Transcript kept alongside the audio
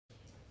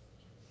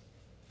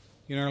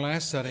In our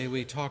last study,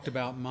 we talked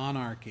about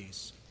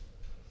monarchies.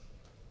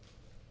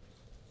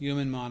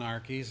 Human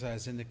monarchies,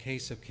 as in the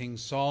case of King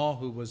Saul,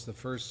 who was the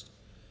first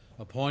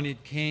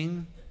appointed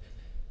king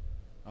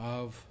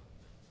of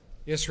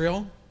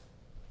Israel.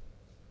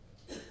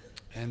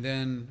 And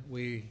then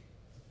we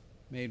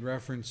made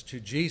reference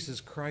to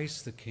Jesus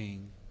Christ the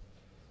King,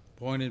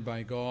 appointed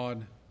by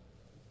God to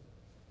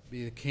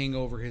be the king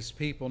over his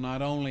people,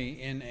 not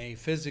only in a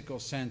physical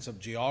sense of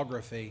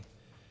geography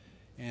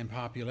and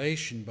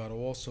population, but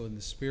also in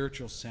the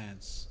spiritual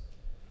sense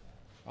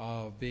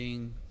of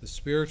being the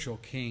spiritual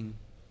king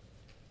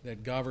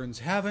that governs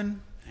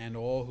heaven and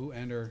all who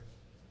enter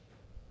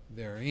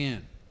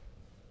therein.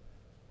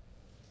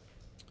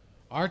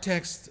 Our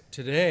text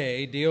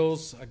today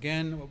deals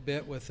again a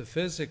bit with the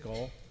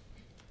physical,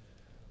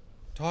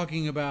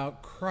 talking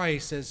about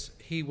Christ as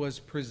he was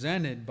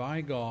presented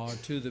by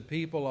God to the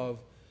people of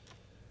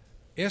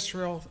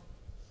Israel,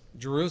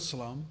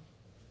 Jerusalem,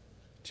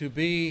 to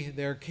be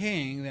their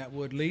king that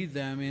would lead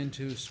them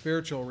into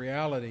spiritual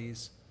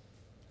realities.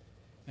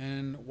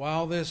 And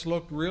while this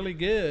looked really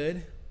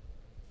good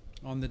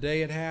on the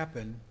day it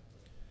happened,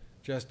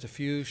 just a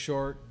few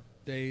short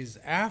days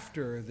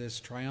after this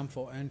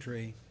triumphal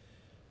entry,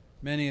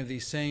 many of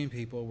these same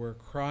people were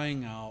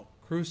crying out,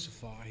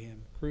 crucify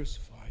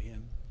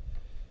him,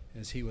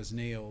 as he was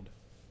nailed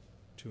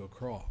to a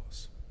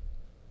cross.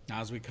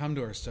 Now, as we come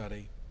to our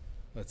study,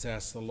 let's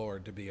ask the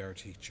Lord to be our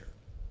teacher.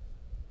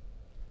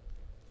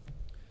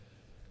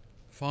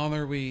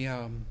 Father, we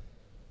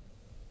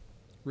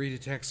read a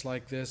text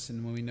like this,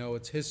 and when we know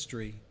its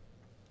history,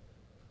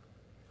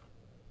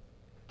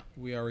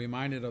 we are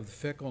reminded of the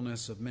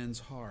fickleness of men's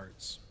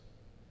hearts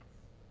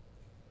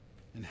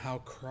and how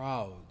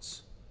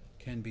crowds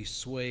can be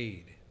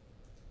swayed,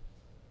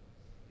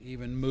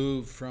 even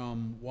moved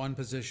from one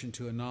position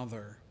to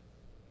another,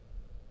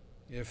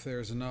 if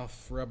there's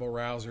enough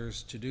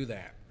rebel-rousers to do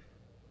that.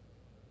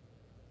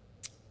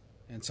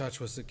 And such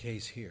was the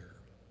case here.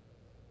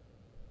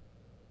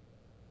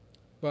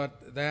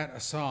 But that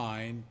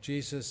aside,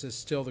 Jesus is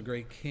still the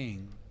great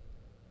king,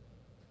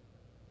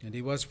 and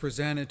he was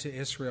presented to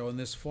Israel in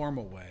this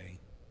formal way.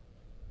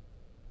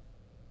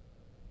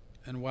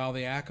 And while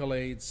the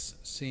accolades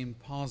seem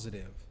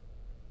positive,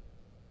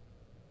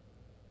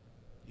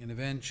 in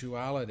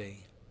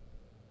eventuality,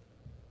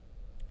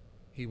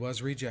 he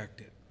was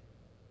rejected,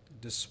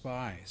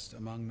 despised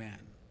among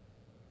men.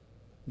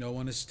 No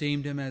one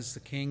esteemed him as the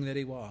king that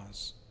he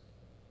was.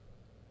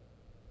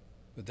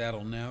 But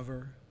that'll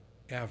never,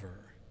 ever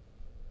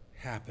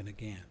happen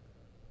again.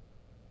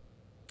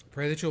 I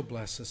pray that you'll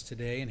bless us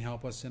today and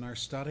help us in our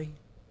study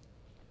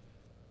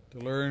to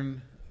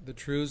learn the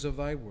truths of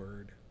thy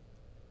word,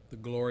 the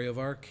glory of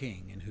our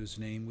King, in whose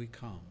name we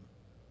come.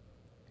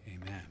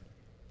 Amen.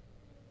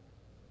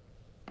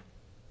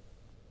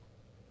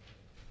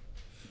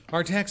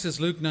 Our text is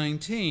Luke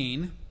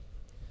 19,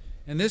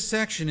 and this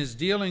section is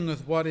dealing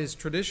with what is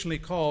traditionally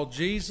called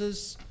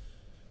Jesus'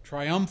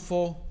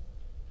 triumphal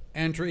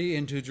entry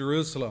into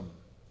Jerusalem.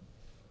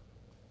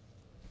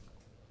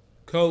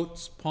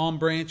 Coats, palm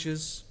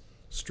branches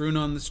strewn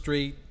on the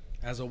street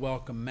as a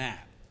welcome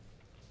mat.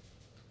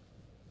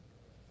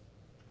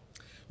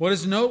 What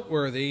is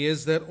noteworthy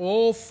is that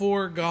all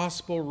four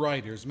gospel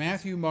writers,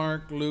 Matthew,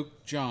 Mark,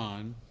 Luke,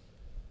 John,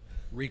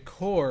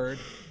 record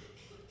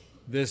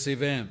this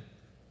event.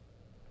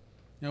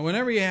 Now,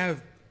 whenever you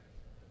have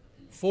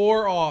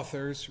four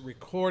authors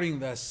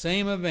recording the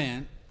same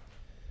event,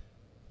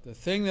 the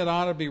thing that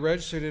ought to be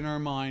registered in our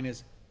mind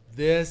is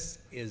this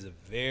is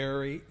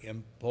very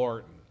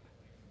important.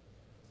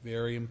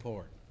 Very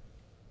important.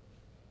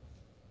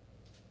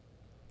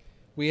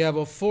 We have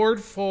a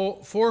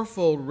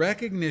fourfold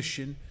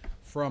recognition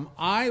from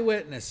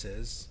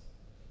eyewitnesses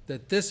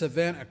that this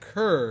event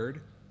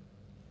occurred,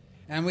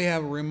 and we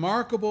have a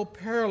remarkable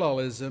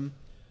parallelism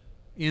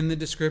in the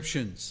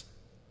descriptions.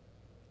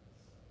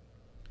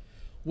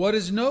 What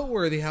is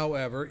noteworthy,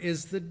 however,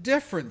 is the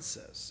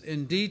differences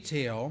in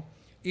detail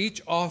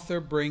each author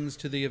brings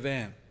to the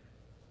event.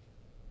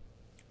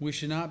 We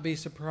should not be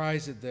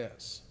surprised at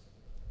this.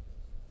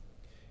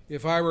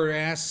 If I were to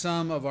ask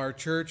some of our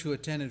church who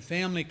attended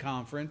family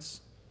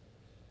conference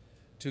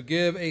to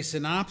give a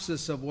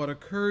synopsis of what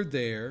occurred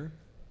there,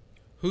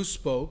 who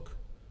spoke,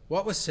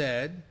 what was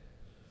said,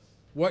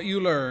 what you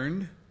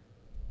learned,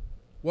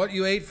 what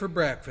you ate for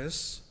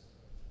breakfast,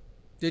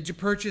 did you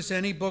purchase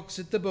any books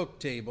at the book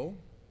table,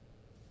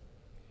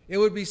 it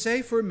would be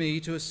safe for me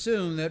to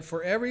assume that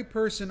for every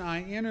person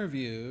I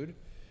interviewed,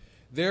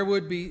 there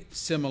would be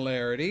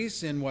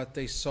similarities in what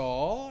they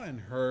saw and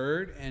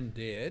heard and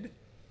did,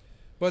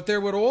 but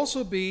there would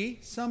also be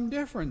some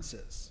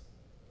differences.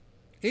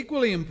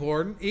 Equally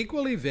important,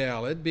 equally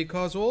valid,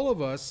 because all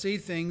of us see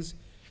things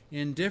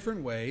in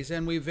different ways,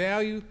 and we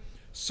value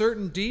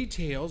certain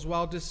details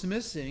while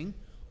dismissing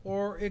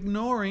or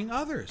ignoring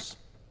others.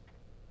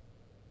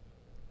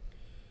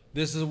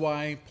 This is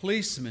why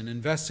policemen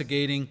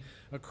investigating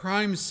a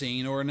crime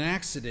scene or an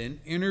accident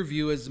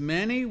interview as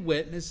many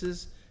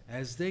witnesses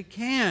as they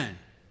can.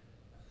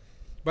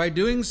 By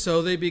doing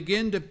so, they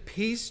begin to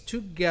piece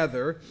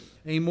together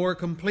a more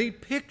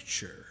complete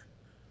picture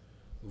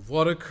of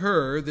what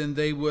occurred than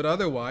they would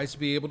otherwise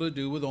be able to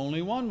do with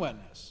only one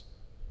witness.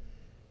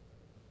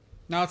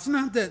 Now, it's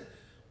not that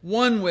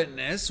one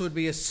witness would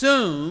be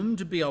assumed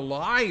to be a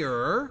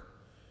liar,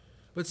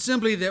 but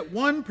simply that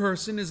one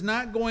person is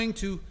not going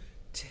to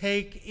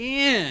take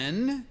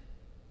in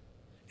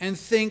and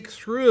think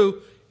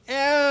through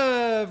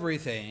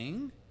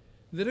everything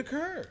that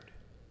occurred.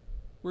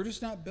 We're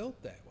just not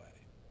built that way.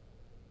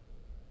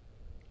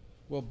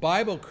 Well,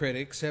 Bible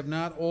critics have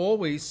not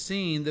always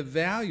seen the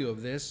value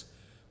of this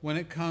when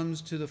it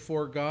comes to the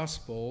four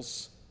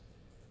Gospels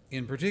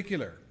in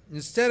particular.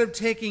 Instead of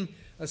taking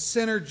a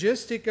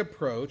synergistic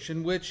approach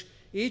in which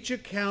each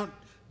account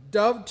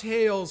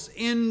dovetails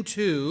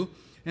into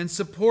and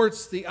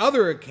supports the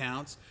other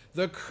accounts,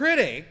 the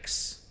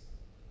critics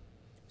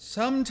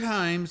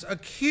sometimes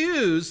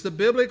accuse the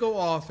biblical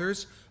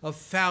authors of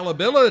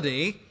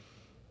fallibility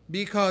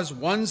because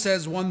one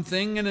says one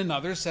thing and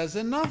another says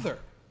another.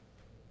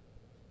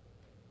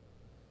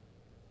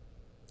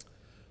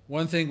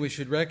 One thing we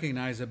should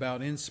recognize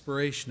about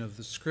inspiration of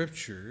the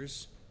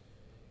Scriptures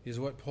is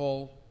what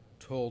Paul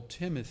told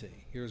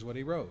Timothy. Here's what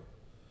he wrote.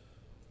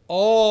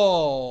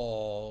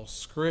 All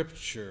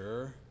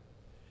Scripture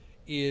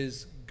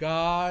is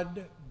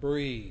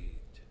God-breathed.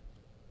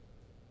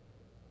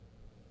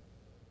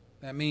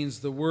 That means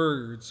the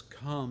words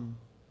come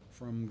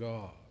from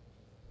God.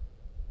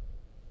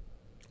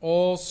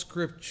 All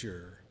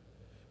Scripture,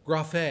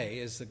 graphe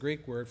is the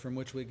Greek word from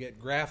which we get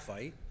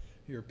graphite.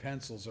 Your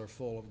pencils are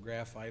full of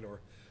graphite,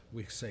 or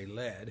we say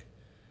lead.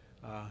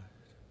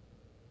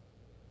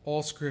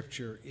 All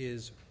Scripture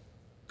is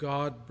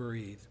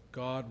God-breathed,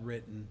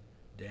 God-written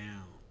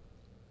down.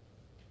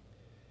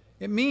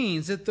 It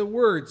means that the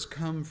words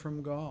come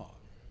from God.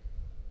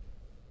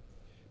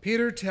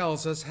 Peter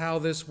tells us how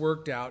this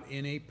worked out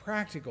in a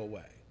practical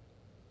way.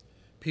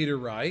 Peter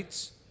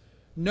writes,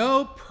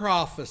 no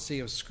prophecy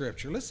of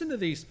Scripture. Listen to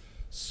these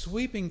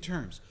sweeping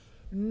terms.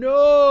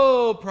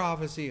 No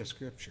prophecy of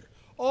Scripture.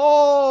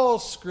 All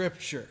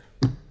Scripture.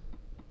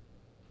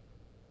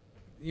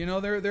 You know,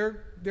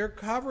 they're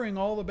covering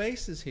all the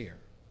bases here.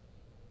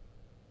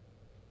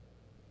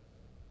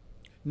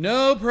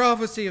 No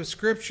prophecy of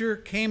Scripture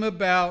came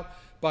about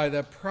by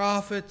the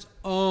prophet's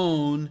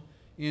own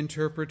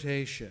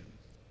interpretation.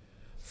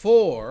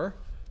 For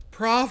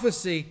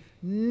prophecy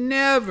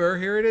never,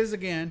 here it is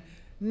again,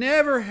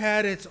 never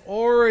had its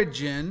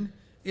origin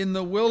in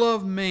the will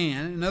of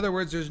man. In other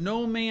words, there's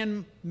no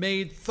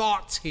man-made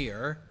thoughts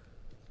here.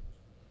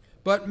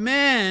 But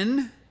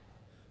men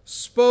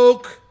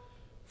spoke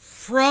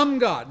from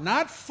God,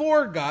 not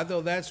for God,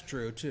 though that's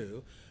true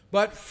too,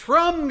 but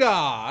from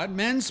God.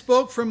 Men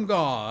spoke from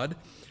God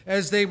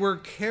as they were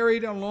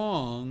carried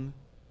along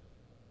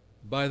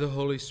by the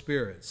Holy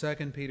Spirit.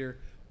 2 Peter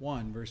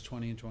 1, verse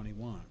 20 and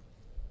 21.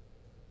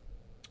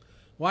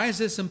 Why is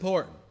this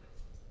important?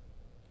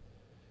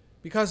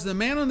 Because the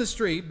man on the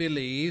street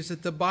believes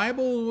that the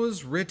Bible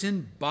was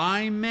written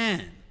by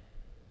men.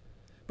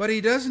 But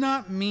he does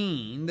not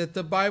mean that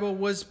the Bible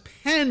was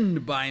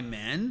penned by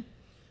men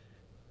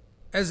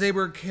as they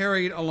were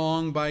carried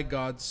along by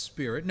God's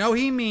Spirit. No,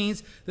 he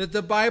means that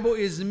the Bible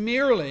is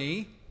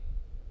merely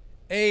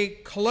a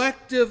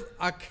collective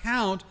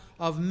account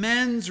of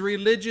men's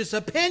religious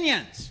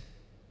opinions.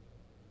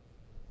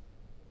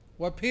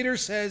 What Peter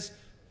says,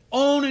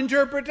 own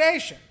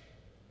interpretation.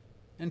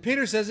 And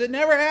Peter says it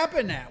never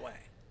happened that way.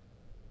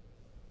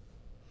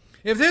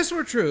 If this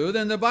were true,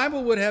 then the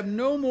Bible would have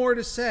no more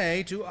to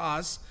say to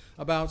us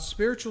about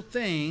spiritual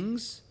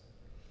things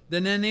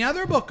than any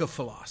other book of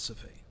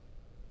philosophy.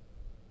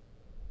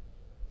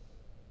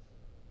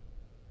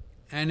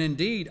 And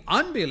indeed,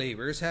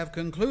 unbelievers have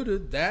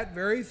concluded that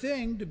very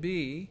thing to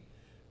be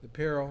the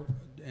peril,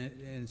 and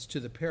it's to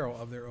the peril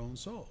of their own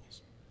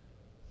souls.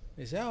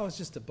 They say, oh, it's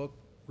just a book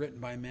written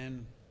by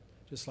men,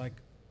 just like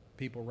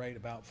people write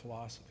about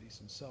philosophies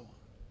and so on.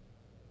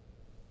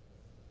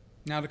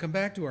 Now, to come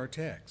back to our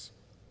text.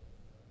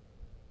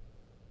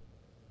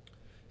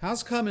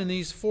 How's come in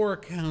these four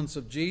accounts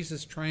of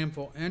Jesus'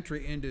 triumphal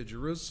entry into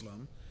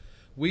Jerusalem,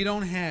 we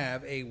don't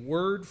have a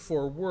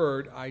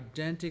word-for-word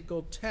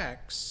identical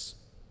text,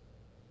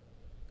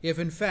 if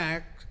in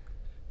fact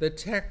the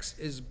text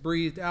is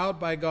breathed out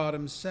by God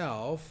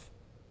Himself,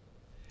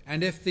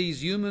 and if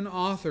these human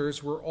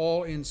authors were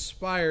all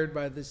inspired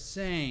by the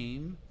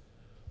same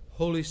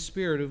Holy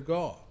Spirit of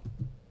God?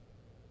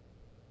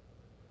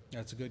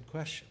 That's a good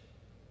question.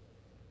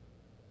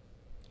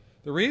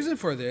 The reason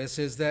for this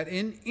is that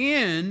in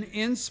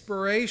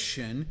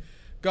inspiration,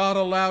 God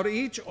allowed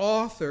each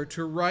author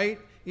to write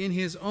in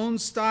his own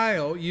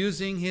style,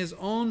 using his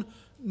own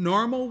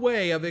normal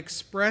way of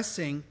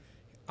expressing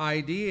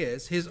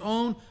ideas, his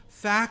own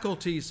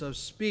faculties of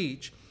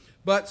speech,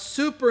 but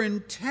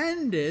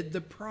superintended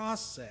the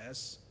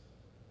process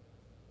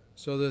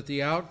so that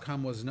the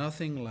outcome was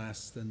nothing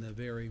less than the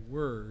very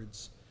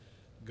words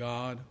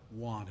God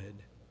wanted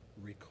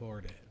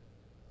recorded.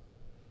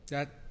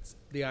 That's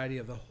the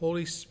idea of the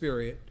Holy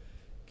Spirit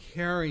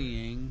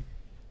carrying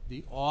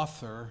the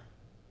author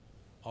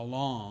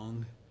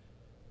along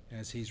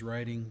as he's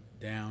writing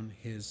down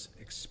his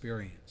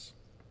experience.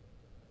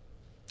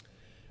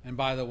 And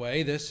by the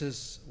way, this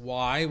is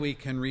why we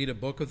can read a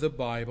book of the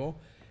Bible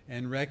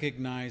and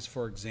recognize,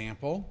 for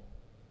example,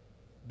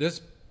 this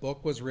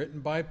book was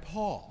written by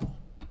Paul,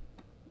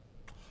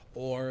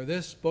 or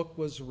this book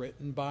was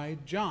written by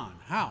John.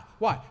 How?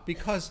 Why?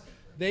 Because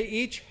they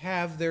each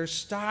have their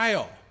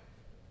style.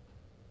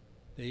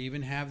 They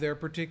even have their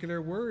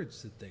particular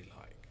words that they like.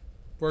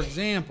 For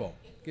example,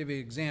 I'll give you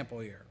an example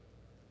here.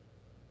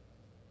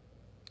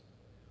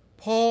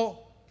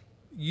 Paul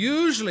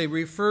usually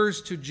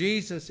refers to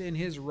Jesus in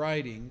his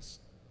writings,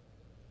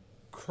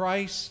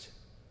 Christ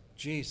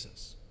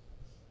Jesus.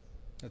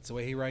 That's the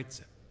way he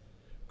writes it.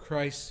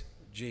 Christ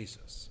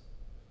Jesus.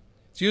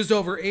 It's used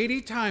over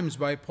 80 times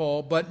by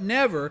Paul, but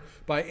never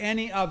by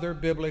any other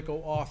biblical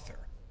author.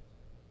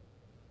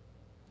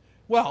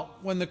 Well,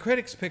 when the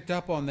critics picked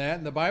up on that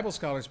and the Bible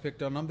scholars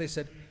picked on them, they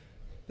said,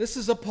 this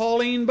is a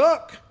Pauline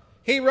book.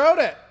 He wrote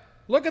it.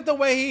 Look at the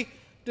way he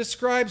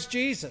describes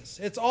Jesus.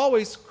 It's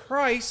always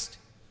Christ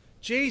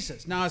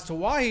Jesus. Now, as to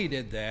why he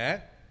did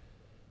that,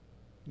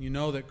 you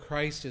know that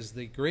Christ is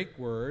the Greek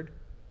word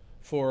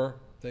for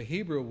the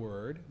Hebrew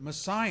word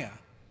Messiah.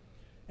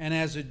 And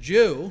as a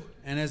Jew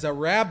and as a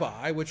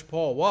rabbi, which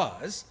Paul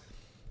was,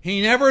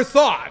 he never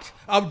thought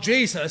of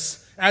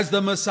Jesus as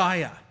the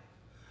Messiah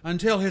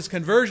until his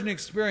conversion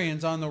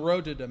experience on the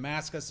road to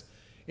Damascus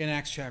in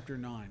Acts chapter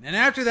 9. And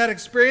after that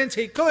experience,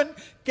 he couldn't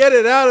get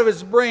it out of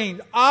his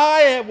brain.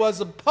 I was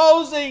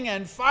opposing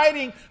and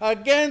fighting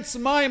against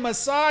my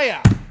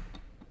Messiah.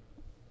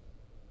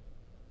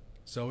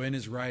 So in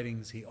his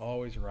writings, he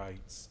always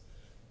writes,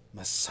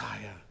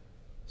 Messiah,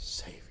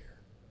 Savior.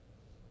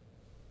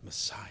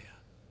 Messiah,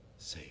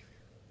 Savior.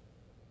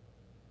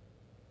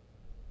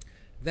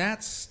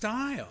 That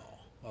style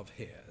of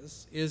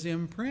his is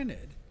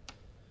imprinted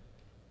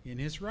in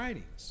his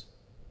writings.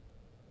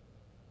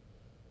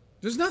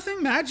 There's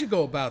nothing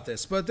magical about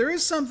this, but there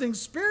is something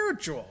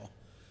spiritual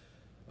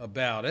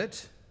about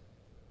it,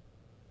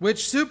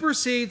 which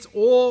supersedes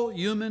all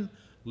human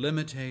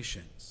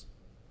limitations.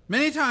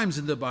 Many times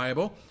in the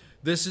Bible,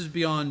 this is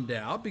beyond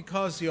doubt,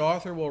 because the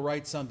author will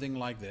write something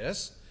like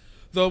this: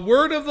 the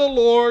word of the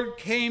Lord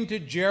came to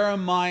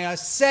Jeremiah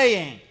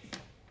saying.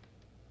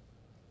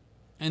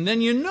 And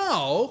then you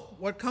know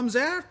what comes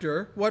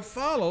after, what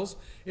follows,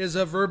 is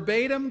a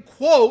verbatim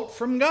quote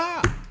from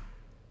God.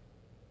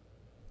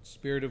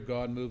 Spirit of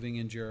God moving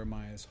in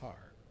Jeremiah's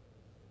heart.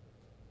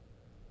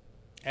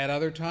 At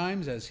other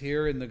times, as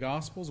here in the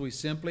Gospels, we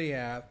simply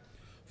have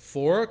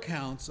 4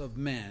 accounts of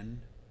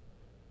men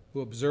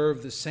who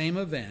observed the same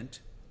event,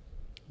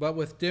 but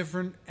with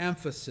different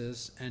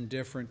emphasis and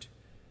different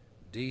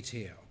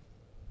detail.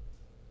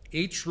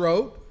 Each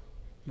wrote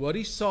what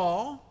he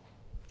saw,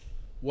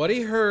 what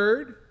he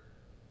heard.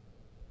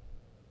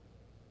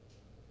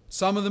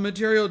 Some of the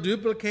material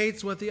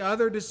duplicates what the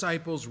other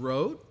disciples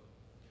wrote.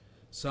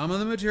 Some of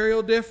the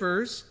material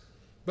differs,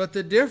 but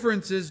the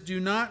differences do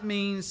not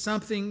mean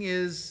someone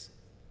is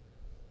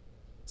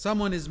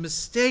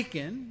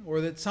mistaken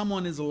or that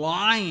someone is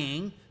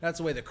lying. That's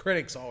the way the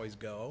critics always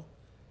go.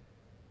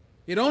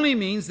 It only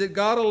means that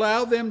God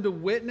allowed them to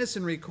witness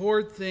and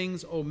record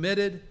things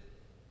omitted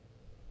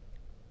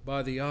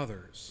by the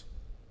others.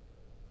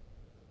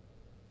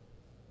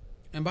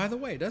 And by the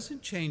way, it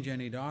doesn't change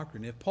any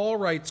doctrine. If Paul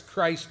writes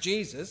Christ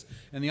Jesus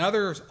and the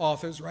other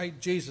authors write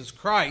Jesus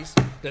Christ,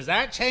 does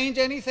that change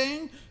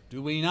anything?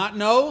 Do we not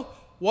know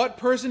what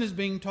person is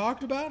being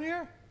talked about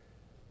here?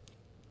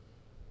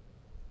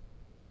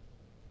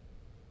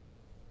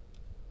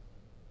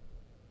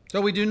 So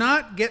we do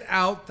not get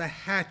out the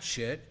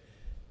hatchet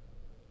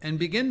and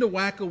begin to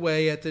whack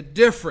away at the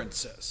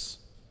differences.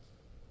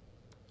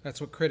 That's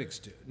what critics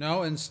do.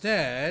 No,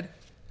 instead,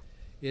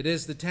 it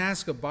is the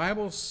task of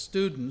Bible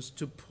students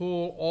to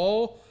pull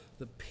all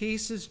the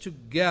pieces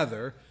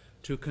together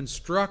to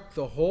construct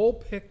the whole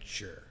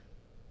picture.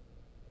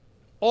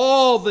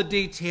 All the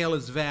detail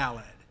is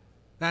valid.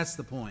 That's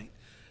the point.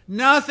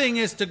 Nothing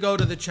is to go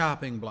to the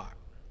chopping block.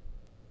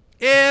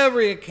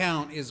 Every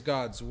account is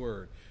God's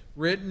word,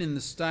 written in the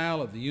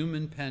style of the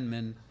human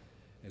penman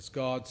as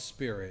God's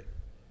Spirit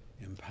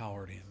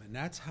empowered him. And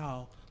that's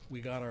how we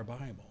got our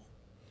Bible.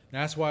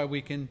 That's why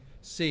we can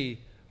see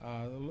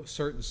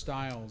certain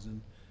styles. And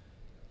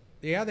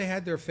yeah, they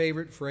had their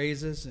favorite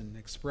phrases and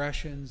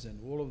expressions and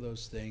all of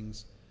those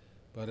things,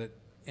 but the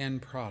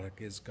end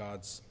product is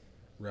God's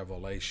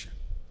revelation.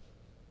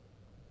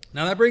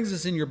 Now that brings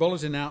us in your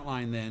bulletin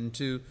outline then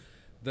to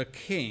the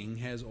King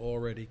has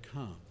already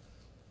come.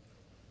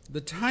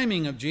 The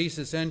timing of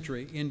Jesus'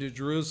 entry into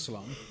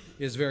Jerusalem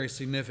is very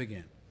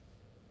significant.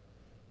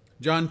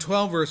 John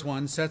 12 verse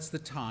 1 sets the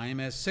time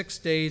as 6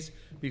 days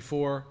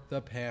before the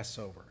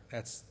Passover.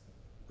 That's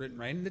written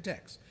right in the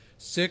text.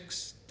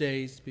 6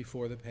 days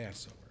before the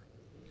Passover.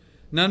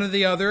 None of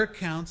the other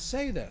accounts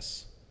say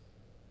this,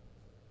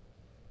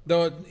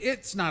 though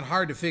it's not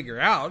hard to figure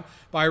out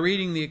by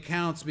reading the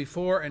accounts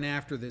before and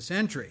after this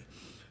entry.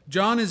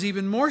 John is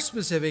even more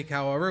specific,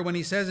 however, when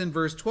he says in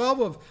verse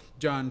 12 of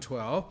John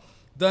 12,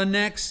 the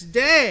next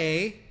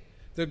day,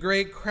 the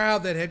great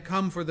crowd that had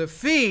come for the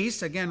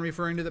feast, again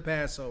referring to the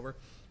Passover,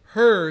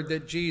 heard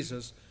that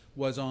Jesus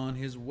was on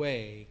his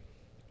way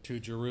to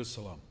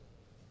Jerusalem.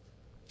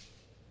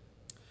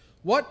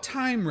 What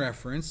time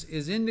reference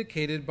is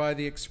indicated by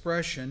the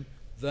expression,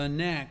 the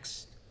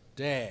next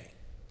day?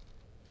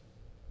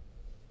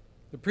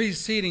 The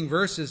preceding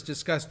verses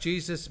discuss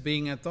Jesus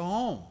being at the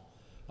home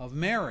of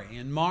Mary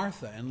and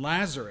Martha and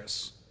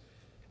Lazarus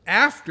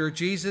after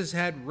Jesus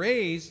had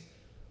raised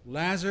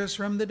Lazarus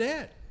from the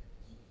dead.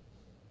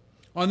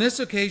 On this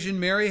occasion,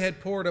 Mary had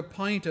poured a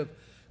pint of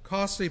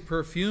costly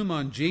perfume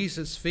on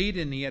Jesus' feet,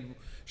 and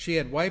she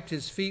had wiped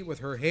his feet with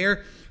her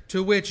hair,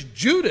 to which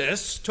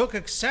Judas took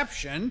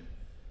exception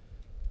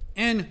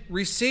and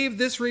received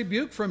this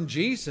rebuke from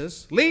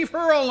Jesus, "Leave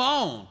her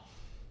alone.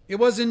 It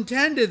was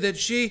intended that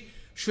she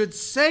should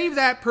save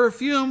that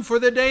perfume for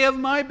the day of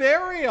my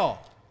burial."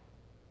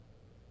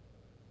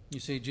 You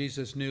see,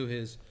 Jesus knew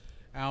his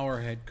hour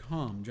had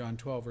come, John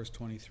 12, verse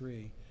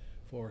 23,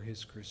 for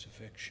his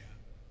crucifixion.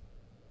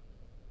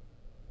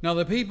 Now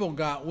the people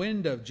got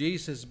wind of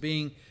Jesus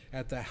being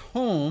at the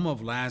home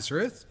of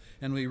Lazarus,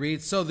 and we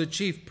read, so the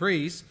chief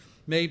priests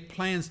made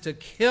plans to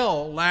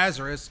kill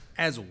Lazarus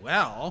as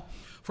well,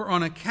 for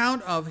on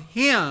account of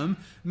him,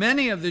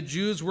 many of the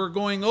Jews were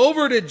going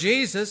over to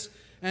Jesus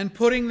and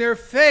putting their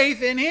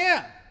faith in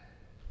him.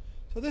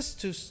 So this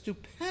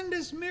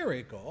stupendous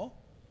miracle,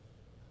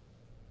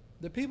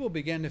 the people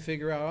began to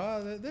figure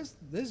out,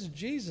 this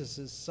Jesus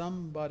is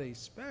somebody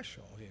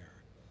special here.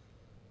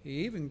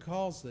 He even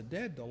calls the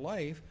dead to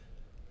life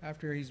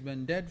after he's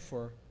been dead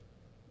for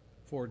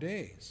 4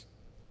 days.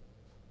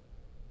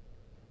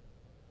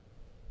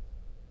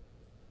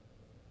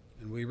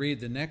 And we read,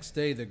 the next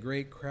day the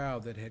great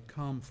crowd that had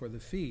come for the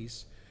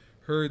feast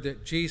heard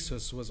that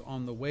Jesus was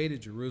on the way to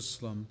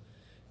Jerusalem.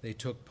 They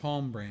took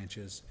palm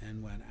branches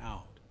and went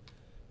out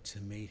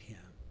to meet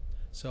him.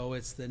 So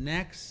it's the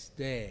next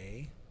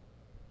day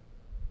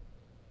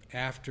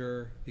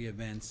after the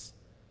events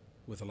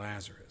with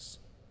Lazarus.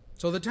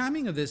 So the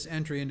timing of this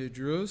entry into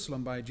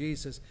Jerusalem by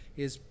Jesus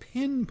is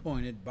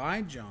pinpointed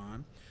by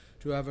John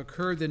to have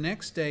occurred the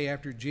next day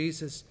after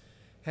Jesus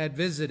had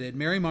visited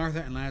Mary,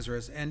 Martha, and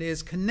Lazarus, and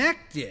is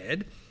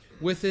connected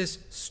with this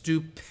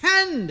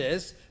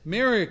stupendous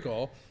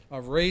miracle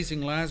of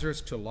raising Lazarus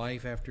to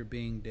life after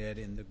being dead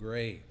in the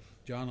grave.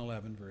 John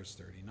 11, verse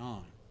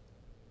 39.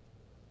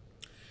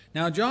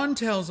 Now John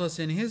tells us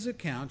in his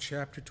account,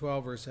 chapter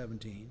 12, verse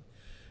 17,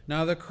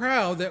 now the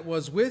crowd that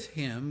was with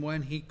him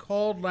when he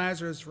called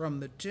Lazarus from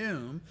the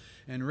tomb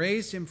and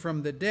raised him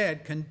from the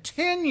dead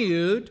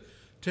continued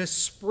to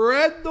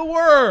spread the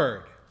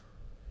word.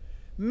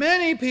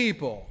 Many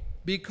people,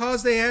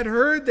 because they had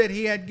heard that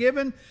he had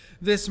given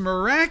this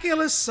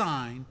miraculous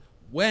sign,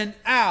 went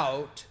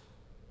out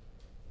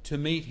to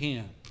meet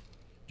him.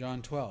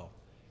 John 12,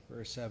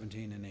 verse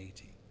 17 and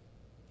 18.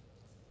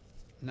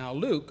 Now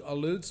Luke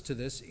alludes to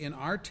this in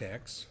our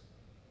text,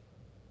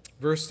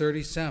 verse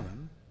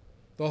 37.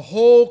 The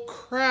whole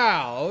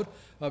crowd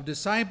of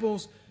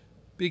disciples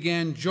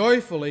began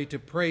joyfully to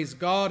praise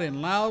God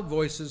in loud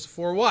voices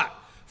for what?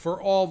 For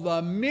all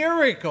the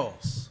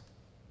miracles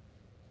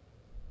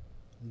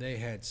they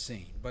had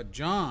seen. But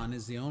John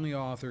is the only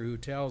author who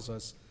tells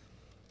us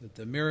that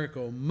the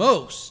miracle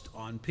most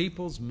on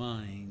people's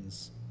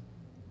minds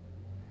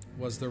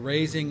was the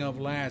raising of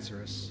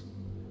Lazarus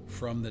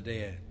from the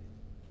dead.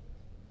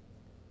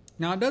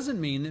 Now, it doesn't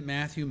mean that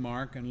Matthew,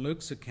 Mark, and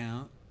Luke's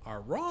account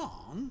are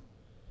wrong,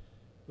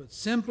 but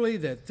simply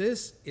that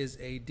this is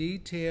a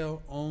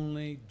detail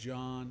only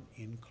John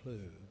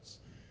includes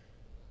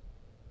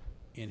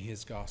in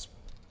his gospel.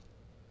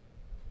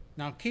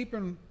 Now, keep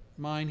in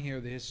mind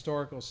here the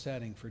historical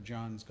setting for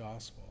John's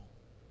gospel.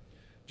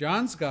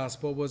 John's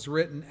gospel was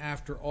written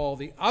after all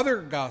the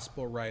other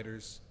gospel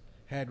writers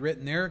had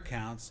written their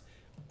accounts,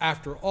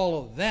 after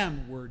all of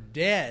them were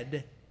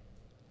dead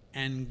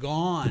and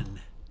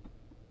gone.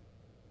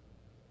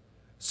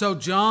 So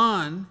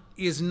John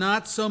is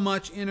not so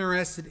much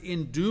interested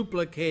in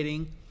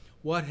duplicating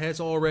what has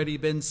already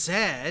been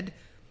said,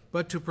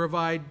 but to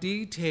provide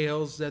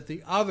details that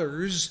the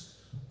others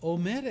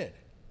omitted.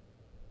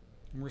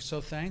 And we're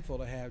so thankful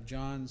to have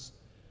John's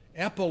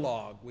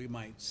epilogue, we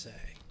might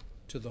say,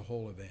 to the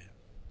whole event.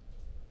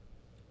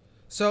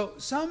 So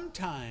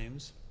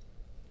sometimes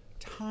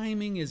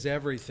timing is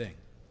everything.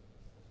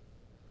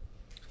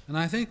 And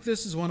I think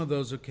this is one of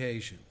those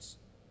occasions.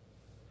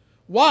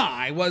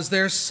 Why was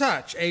there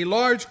such a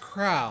large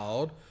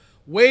crowd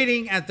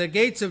waiting at the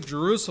gates of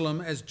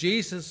Jerusalem as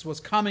Jesus was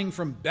coming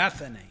from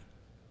Bethany?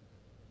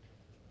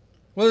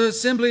 Was it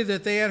simply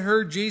that they had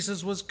heard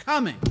Jesus was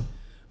coming?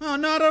 No,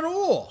 not at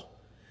all.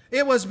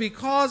 It was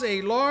because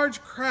a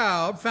large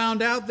crowd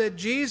found out that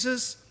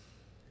Jesus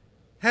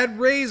had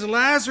raised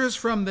Lazarus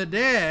from the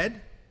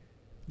dead,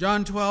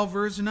 John 12,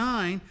 verse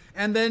 9,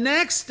 and the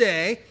next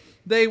day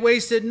they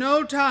wasted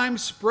no time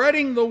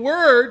spreading the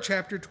word,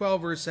 chapter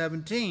 12, verse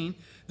 17,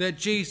 that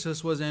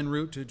Jesus was en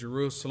route to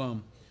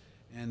Jerusalem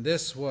And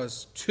this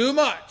was too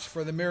much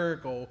for the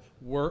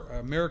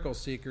miracle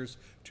seekers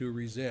to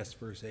resist.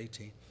 Verse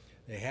 18.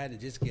 They had to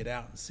just get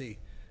out and see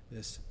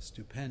this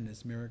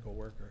stupendous miracle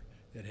worker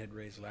that had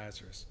raised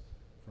Lazarus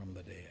from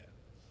the dead.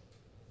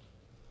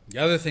 The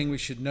other thing we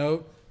should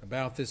note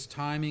about this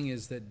timing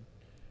is that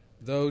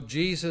though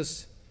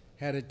Jesus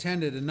had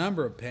attended a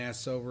number of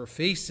Passover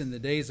feasts in the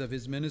days of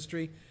his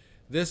ministry,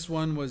 this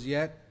one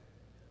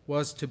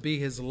was to be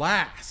his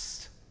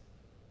last,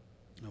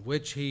 of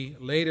which he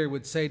later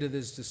would say to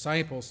his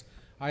disciples,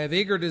 I have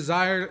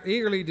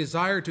eagerly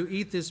desired to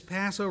eat this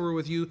Passover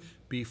with you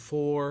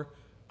before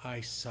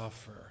I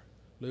suffer.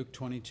 Luke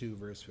 22,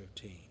 verse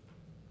 15.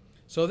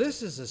 So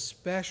this is a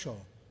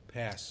special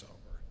Passover,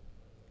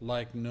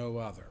 like no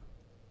other.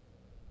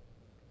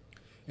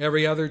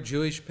 Every other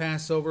Jewish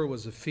Passover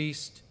was a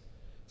feast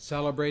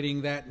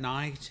celebrating that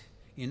night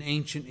in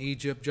ancient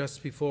Egypt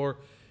just before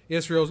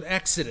Israel's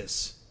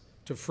exodus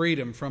to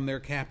freedom from their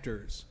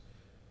captors,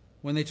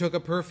 when they took a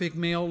perfect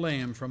male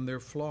lamb from their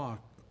flock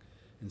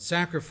and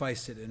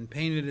sacrificed it and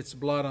painted its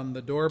blood on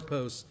the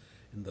doorposts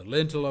and the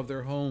lintel of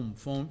their home,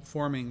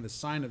 forming the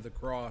sign of the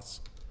cross,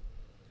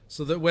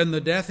 so that when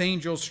the death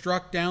angel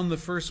struck down the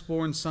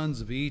firstborn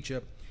sons of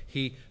Egypt,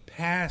 he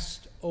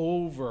passed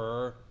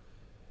over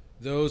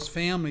those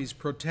families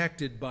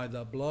protected by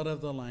the blood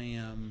of the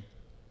Lamb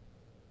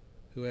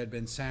who had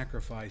been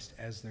sacrificed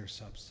as their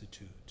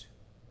substitute.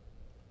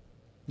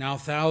 Now,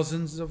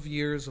 thousands of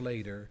years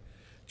later,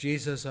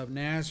 Jesus of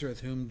Nazareth,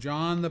 whom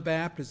John the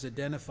Baptist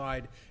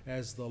identified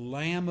as the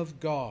Lamb of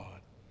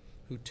God,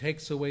 who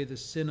takes away the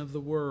sin of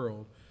the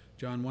world,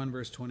 John 1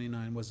 verse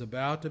 29, was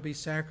about to be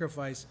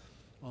sacrificed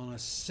on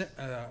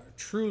a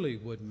truly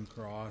wooden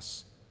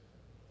cross,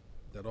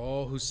 that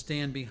all who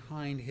stand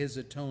behind his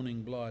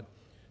atoning blood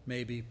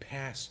may be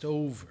passed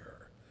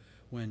over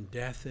when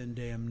death and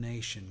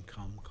damnation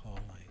come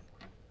calling.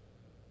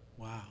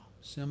 Wow,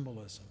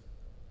 symbolism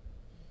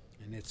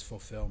and its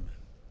fulfillment.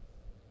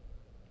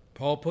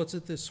 Paul puts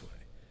it this way: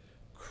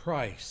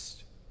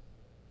 Christ,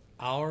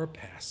 our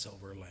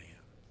Passover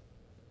lamb,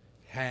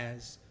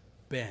 has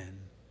been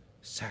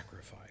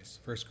sacrificed.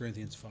 1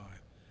 Corinthians 5,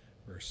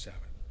 verse 7.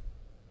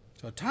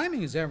 So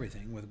timing is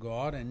everything with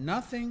God, and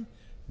nothing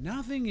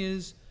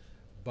is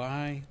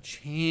by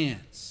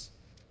chance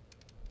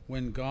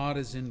when God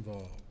is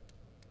involved.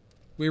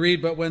 We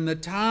read, but when the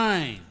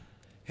time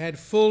had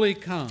fully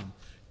come,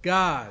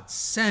 God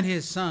sent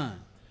his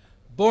Son,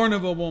 born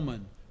of a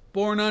woman,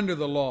 born under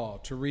the law,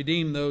 to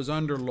redeem those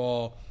under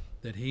law,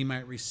 that we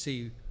might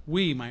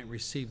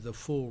receive the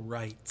full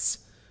rights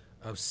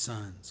of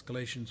sons.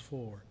 Galatians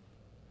 4,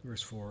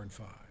 verse 4 and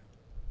 5.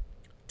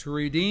 To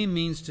redeem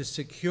means to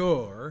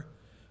secure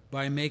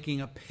by making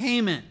a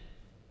payment.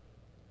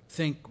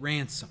 Think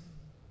ransom.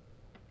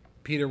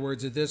 Peter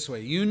words it this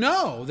way: you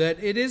know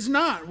that it is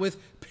not with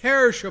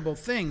perishable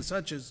things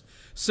such as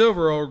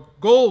silver or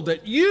gold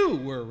that you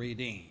were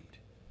redeemed,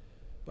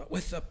 but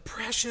with the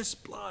precious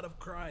blood of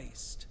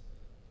Christ,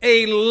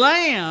 a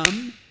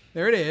lamb,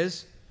 there it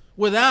is,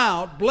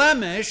 without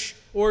blemish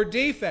or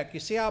defect. You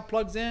see how it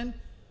plugs in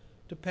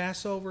to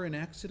Passover in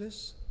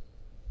Exodus?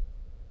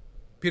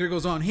 Peter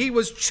goes on, he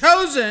was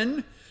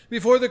chosen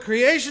before the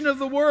creation of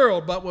the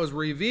world, but was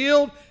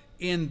revealed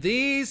in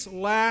these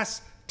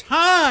last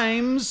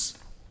times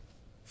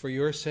for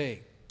your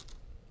sake.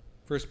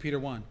 1 Peter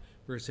 1,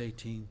 verse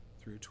 18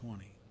 through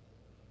 20.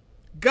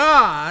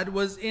 God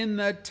was in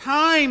the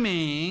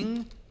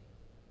timing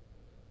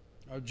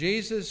of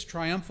Jesus'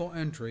 triumphal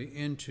entry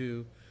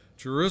into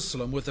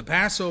Jerusalem with the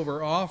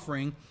Passover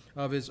offering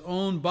of his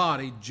own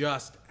body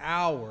just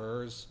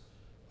hours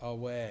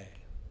away.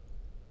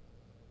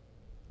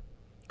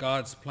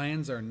 God's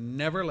plans are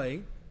never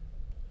late.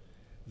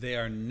 They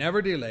are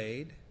never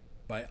delayed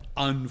by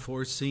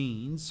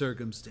unforeseen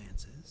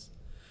circumstances.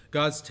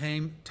 God's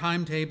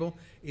timetable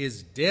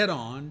is dead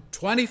on,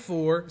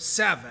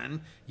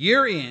 24/7,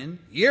 year in,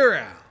 year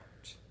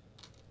out.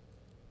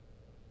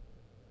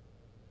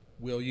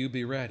 Will you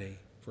be ready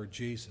for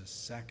Jesus'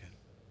 second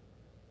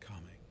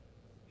coming?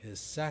 His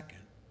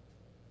second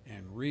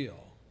and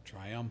real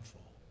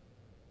triumphal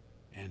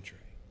entry.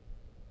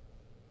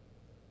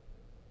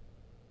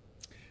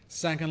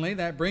 Secondly,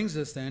 that brings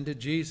us then to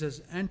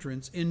Jesus'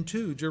 entrance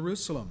into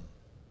Jerusalem.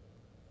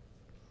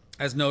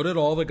 As noted,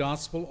 all the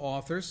gospel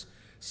authors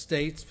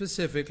state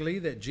specifically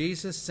that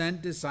Jesus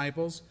sent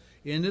disciples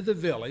into the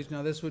village.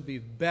 Now this would be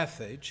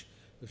Bethage,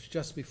 which is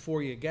just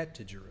before you get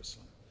to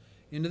Jerusalem.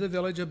 Into the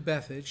village of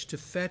Bethage to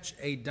fetch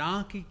a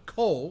donkey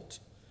colt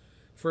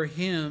for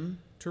him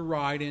to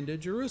ride into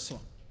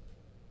Jerusalem.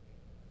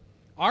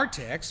 Our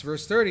text,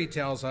 verse 30,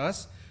 tells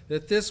us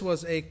that this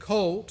was a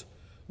colt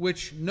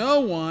which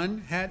no one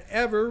had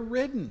ever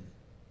ridden.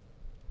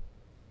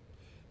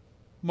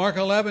 Mark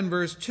 11,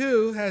 verse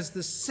 2 has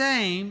the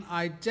same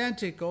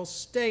identical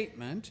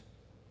statement.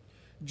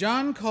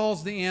 John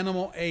calls the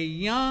animal a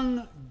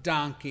young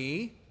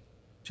donkey,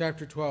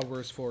 chapter 12,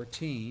 verse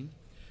 14.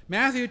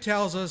 Matthew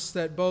tells us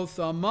that both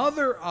the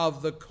mother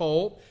of the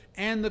colt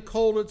and the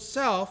colt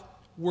itself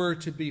were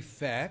to be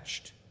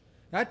fetched.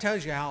 That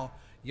tells you how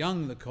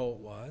young the colt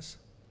was.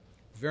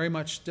 Very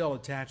much still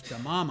attached to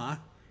Mama.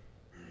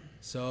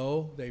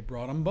 So they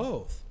brought them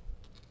both.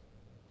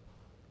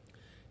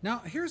 Now,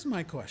 here's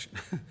my question.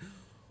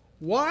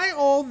 Why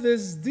all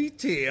this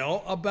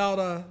detail about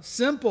a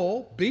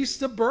simple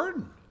beast of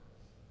burden?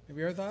 Have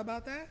you ever thought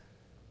about that?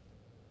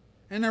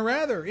 And a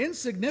rather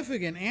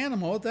insignificant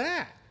animal at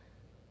that.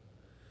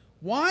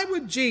 Why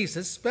would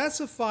Jesus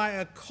specify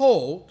a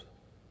colt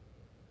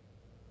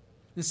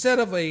instead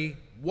of a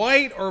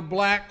white or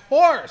black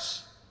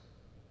horse?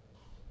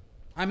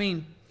 I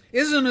mean,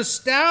 isn't a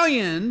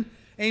stallion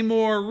a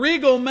more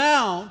regal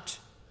mount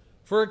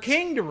for a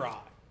king to ride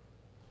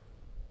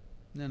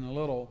than a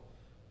little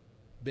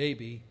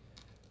baby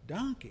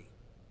donkey?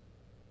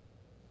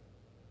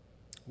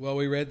 Well,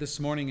 we read this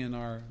morning in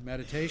our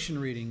meditation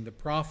reading, the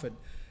prophet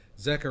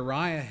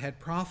Zechariah had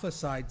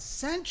prophesied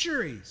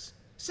centuries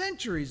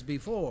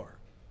before.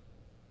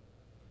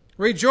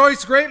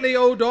 Rejoice greatly,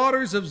 O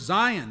daughters of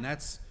Zion.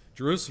 That's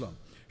Jerusalem.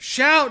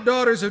 Shout,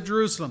 daughters of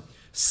Jerusalem.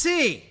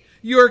 See,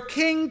 your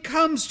king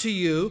comes to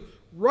you,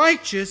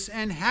 righteous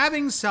and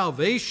having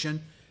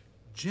salvation,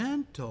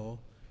 gentle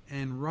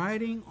and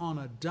riding on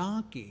a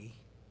donkey,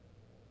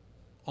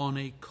 on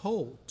a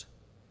colt,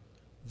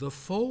 the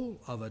foal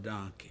of a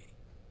donkey.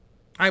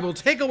 I will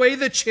take away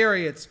the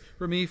chariots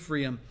from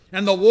Ephraim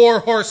and the war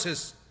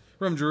horses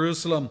from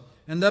Jerusalem,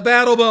 and the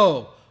battle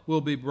bow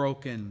will be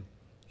broken.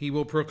 He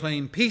will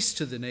proclaim peace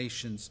to the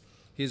nations.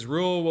 His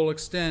rule will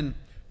extend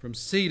from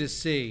sea to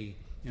sea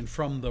and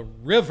from the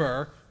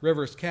river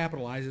is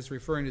capitalized, it's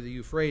referring to the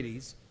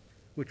Euphrates,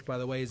 which, by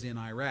the way, is in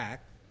Iraq.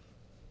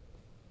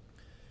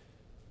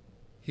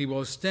 He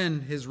will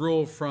extend his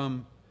rule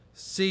from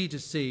sea to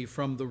sea,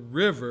 from the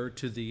river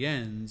to the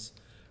ends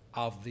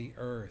of the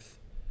earth.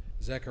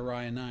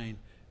 Zechariah 9,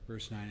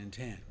 verse 9 and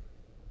 10.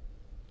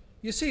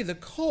 You see, the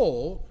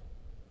colt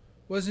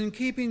was in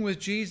keeping with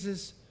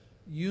Jesus'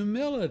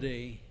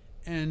 humility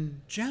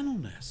and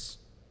gentleness.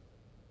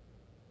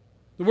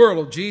 The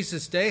world of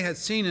Jesus' day had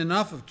seen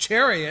enough of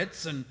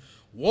chariots and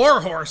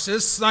war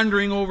horses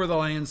thundering over the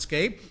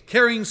landscape,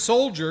 carrying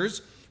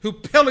soldiers who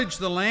pillaged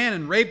the land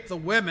and raped the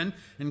women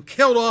and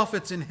killed off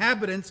its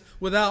inhabitants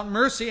without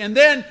mercy, and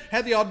then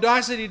had the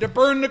audacity to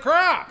burn the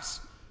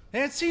crops. They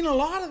had seen a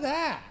lot of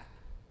that.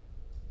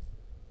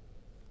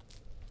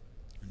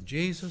 And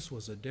Jesus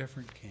was a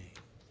different king.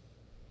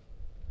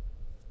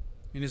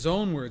 In his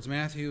own words,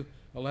 Matthew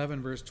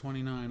 11, verse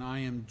 29, I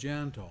am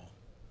gentle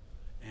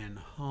and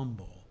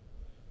humble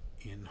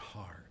in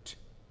heart.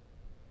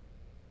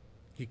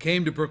 He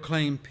came to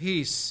proclaim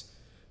peace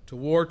to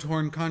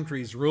war-torn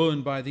countries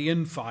ruined by the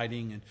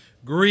infighting and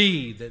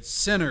greed that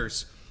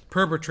sinners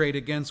perpetrate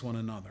against one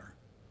another.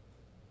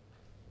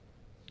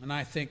 And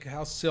I think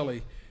how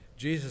silly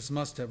Jesus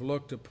must have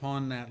looked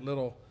upon that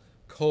little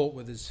colt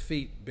with his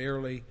feet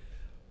barely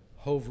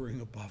hovering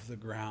above the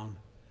ground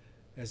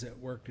as it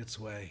worked its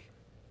way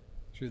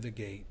through the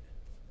gate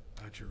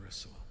of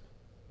Jerusalem.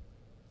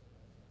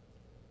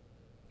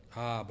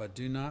 But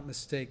do not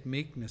mistake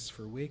meekness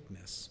for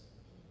weakness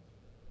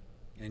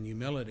and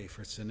humility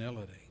for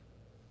senility.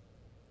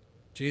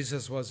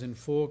 Jesus was in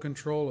full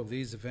control of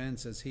these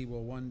events, as he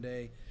will one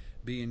day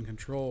be in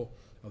control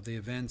of the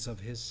events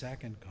of his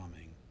second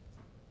coming.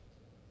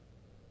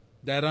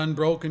 That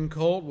unbroken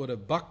colt would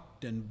have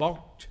bucked and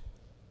balked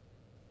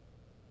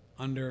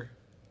under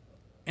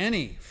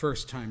any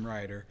first-time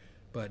rider,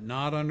 but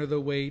not under the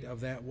weight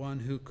of that one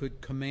who could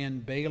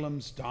command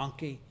Balaam's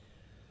donkey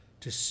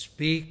to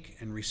speak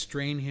and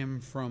restrain him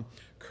from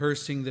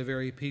cursing the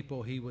very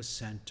people he was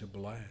sent to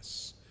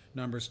bless.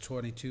 Numbers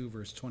 22,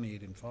 verse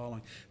 28 and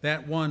following.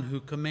 That one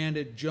who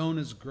commanded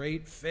Jonah's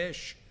great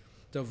fish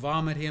to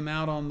vomit him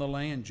out on the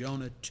land,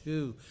 Jonah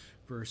 2,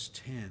 verse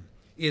 10,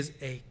 is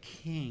a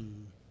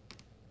king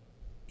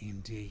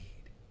indeed.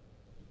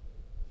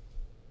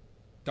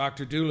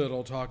 Dr.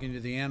 Doolittle talking to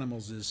the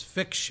animals is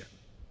fiction.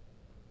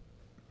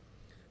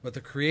 But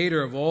the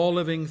creator of all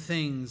living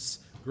things,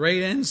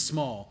 great and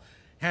small,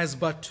 has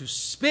but to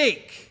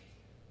speak,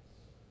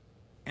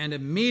 and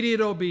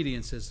immediate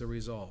obedience is the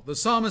result. The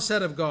psalmist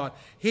said of God,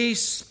 he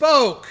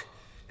spoke,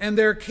 and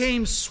there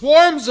came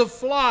swarms of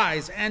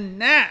flies and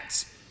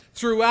gnats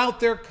throughout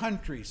their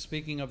country,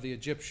 speaking of the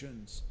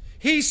Egyptians.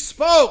 He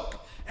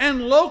spoke,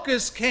 and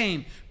locusts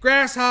came,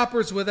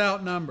 grasshoppers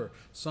without number.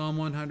 Psalm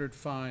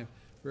 105,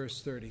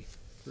 verse 30,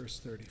 verse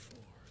 34.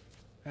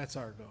 That's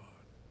our God.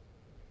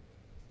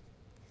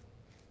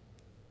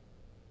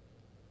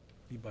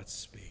 He but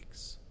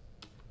speaks.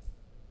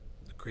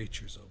 The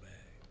creatures obey.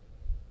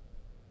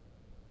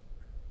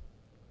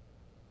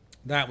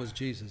 That was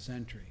Jesus'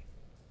 entry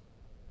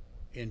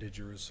into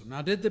Jerusalem.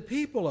 Now, did the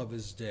people of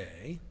his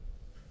day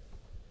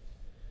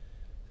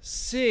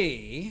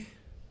see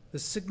the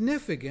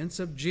significance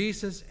of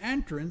Jesus'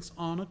 entrance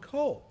on a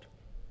colt?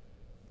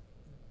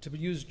 To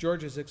use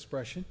George's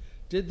expression,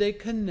 did they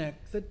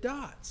connect the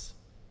dots?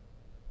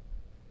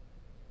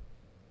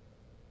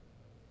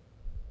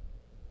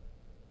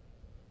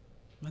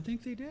 I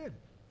think they did.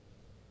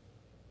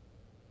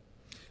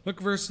 Look,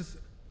 verse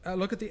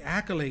look at the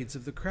accolades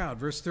of the crowd.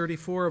 Verse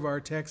 34 of our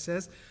text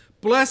says,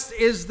 "Blessed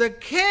is the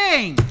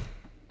King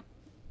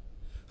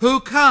who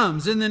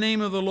comes in the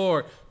name of the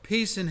Lord.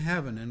 Peace in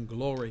heaven and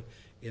glory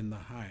in the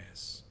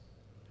highest."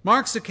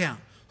 Mark's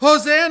account,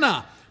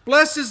 "Hosanna!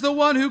 Blessed is the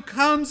one who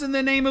comes in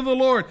the name of the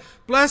Lord.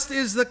 Blessed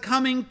is the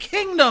coming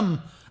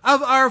kingdom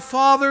of our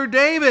father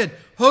David.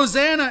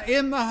 Hosanna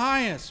in the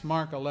highest."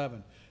 Mark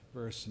 11,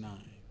 verse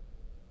 9.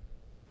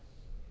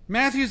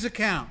 Matthew's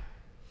account,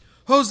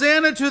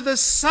 "Hosanna to the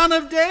Son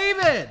of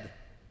David."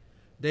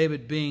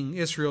 David being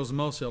Israel's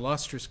most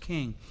illustrious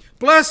king.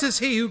 "Blessed is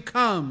he who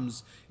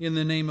comes in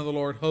the name of the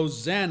Lord.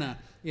 Hosanna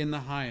in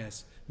the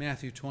highest."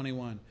 Matthew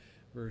 21,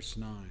 verse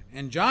 9.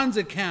 And John's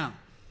account,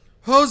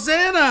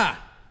 "Hosanna!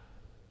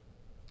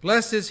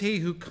 Blessed is he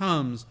who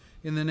comes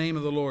in the name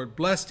of the Lord.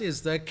 Blessed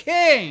is the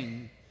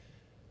King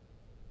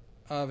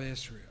of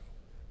Israel."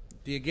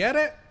 Do you get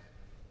it?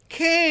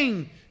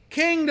 King,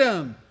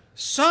 kingdom,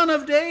 Son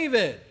of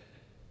David.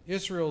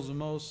 Israel's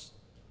most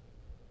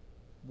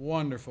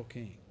wonderful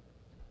king.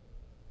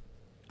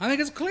 I think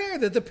it's clear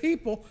that the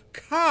people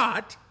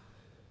caught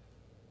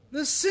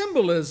the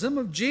symbolism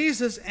of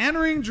Jesus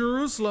entering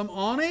Jerusalem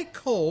on a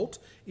colt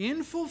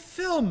in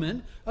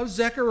fulfillment of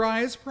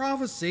Zechariah's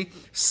prophecy.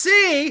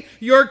 "See,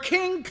 your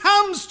king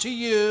comes to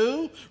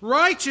you,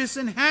 righteous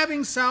and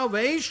having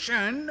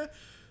salvation."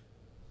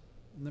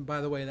 And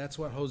by the way, that's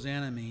what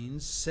Hosanna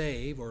means,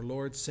 save, or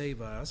Lord save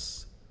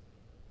us.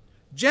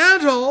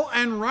 "Gentle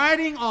and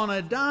riding on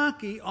a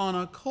donkey, on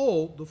a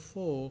colt, the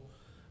foal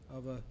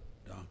of a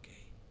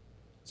donkey."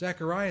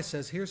 Zechariah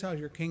says, here's how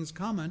your king's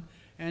coming,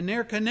 and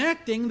they're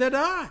connecting the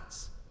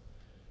dots.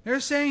 They're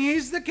saying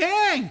he's the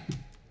king.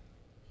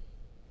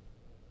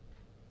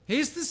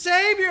 He's the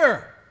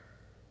Savior.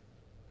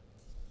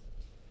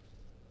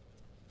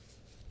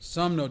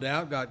 Some, no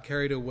doubt, got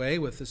carried away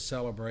with the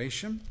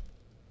celebration.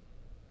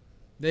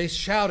 They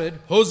shouted,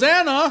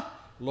 "Hosanna,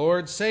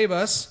 Lord save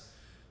us,"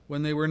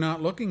 when they were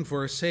not looking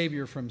for a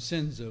Savior from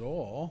sins at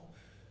all,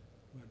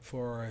 but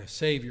for a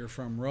Savior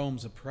from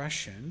Rome's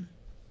oppression.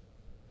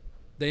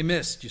 They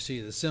missed, you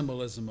see, the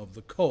symbolism of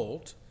the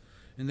colt,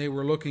 and they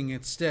were looking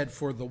instead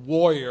for the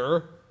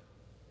warrior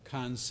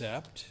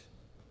concept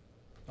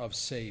of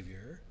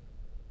Savior.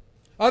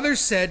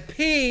 Others said,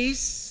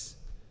 "Peace,"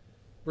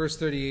 verse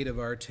 38 of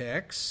our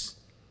text.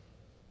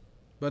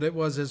 But it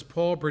was as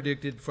Paul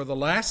predicted, for the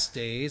last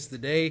days, the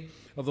day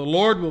of the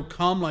Lord will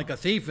come like a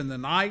thief in the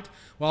night,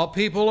 while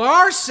people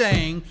are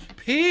saying,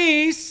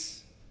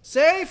 "Peace,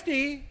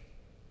 safety."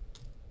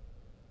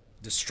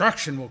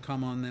 Destruction will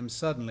come on them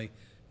suddenly,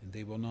 and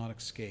they will not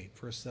escape.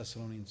 1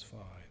 Thessalonians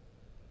 5,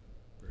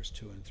 verse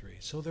 2 and 3.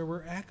 So there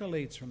were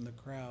accolades from the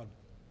crowd.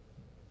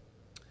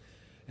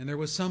 And there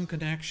was some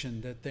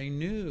connection that they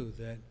knew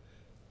that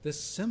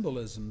this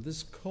symbolism,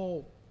 this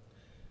colt,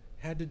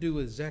 had to do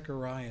with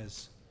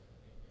Zechariah's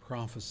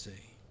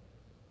prophecy.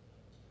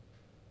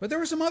 But there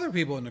were some other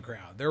people in the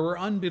crowd. There were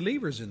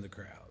unbelievers in the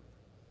crowd.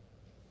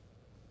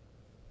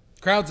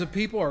 Crowds of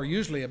people are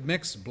usually a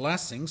mixed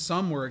blessing.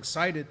 Some were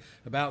excited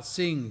about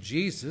seeing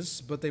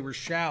Jesus, but they were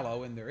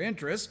shallow in their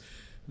interest.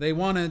 They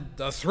wanted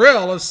the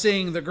thrill of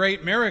seeing the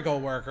great miracle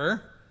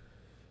worker.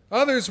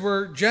 Others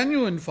were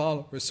genuine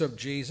followers of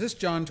Jesus.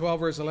 John 12,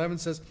 verse 11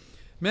 says,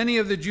 many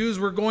of the Jews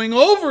were going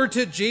over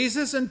to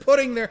Jesus and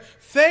putting their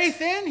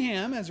faith in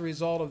him as a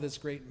result of this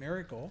great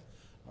miracle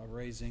of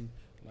raising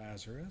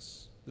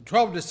Lazarus. The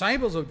 12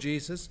 disciples of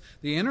Jesus,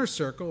 the inner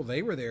circle,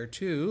 they were there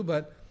too,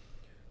 but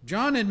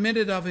John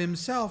admitted of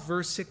himself,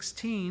 verse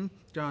 16,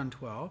 John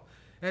 12,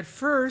 at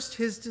first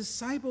his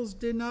disciples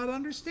did not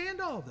understand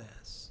all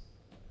this.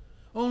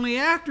 Only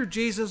after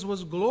Jesus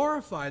was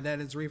glorified, that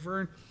is,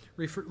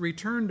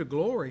 returned to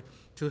glory,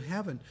 to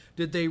heaven,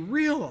 did they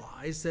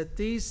realize that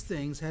these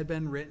things had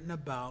been written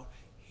about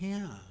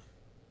him.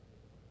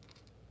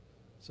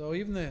 So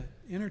even the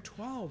inner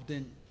 12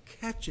 didn't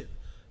catch it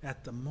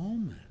at the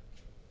moment.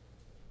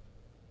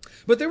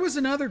 But there was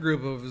another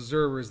group of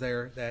observers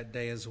there that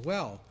day as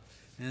well,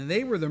 and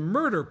they were the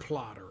murder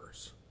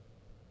plotters.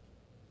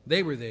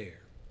 They were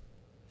there.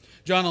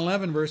 John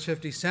 11, verse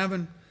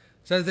 57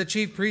 says the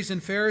chief priests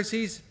and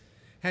Pharisees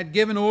had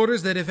given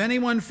orders that if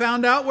anyone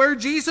found out where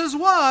Jesus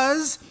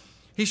was,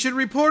 he should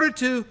report it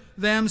to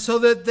them so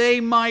that they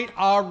might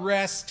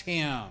arrest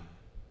him.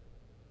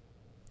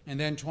 And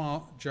then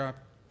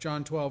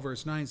John 12,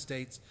 verse 9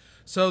 states,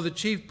 so the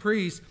chief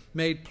priests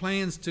made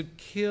plans to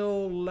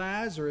kill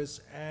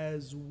Lazarus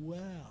as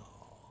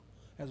well.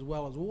 As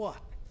well as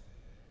what?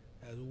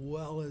 As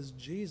well as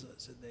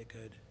Jesus, that they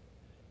could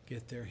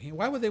get their hand.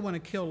 Why would they want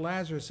to kill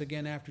Lazarus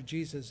again after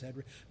Jesus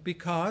had?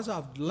 Because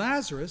of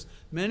Lazarus,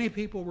 many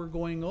people were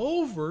going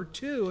over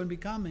to and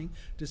becoming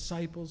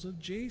disciples of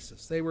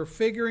Jesus. They were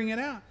figuring it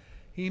out.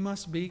 He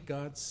must be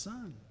God's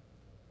son.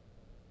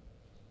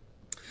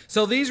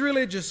 So these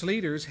religious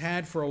leaders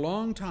had for a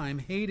long time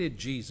hated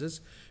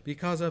Jesus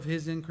because of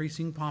his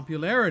increasing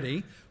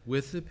popularity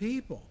with the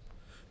people.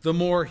 The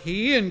more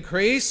he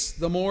increased,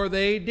 the more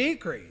they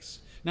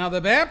decreased. Now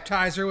the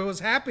baptizer was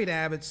happy to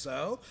have it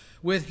so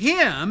with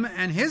him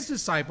and his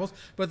disciples,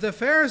 but the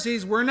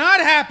Pharisees were not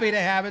happy to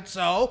have it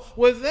so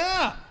with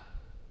them.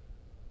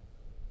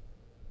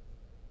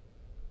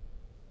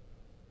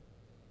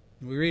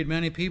 We read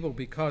many people,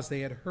 because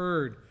they had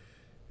heard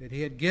that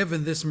he had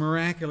given this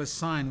miraculous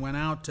sign, went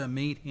out to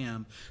meet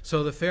him.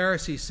 So the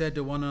Pharisees said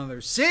to one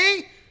another,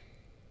 "See,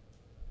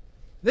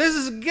 this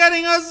is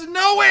getting us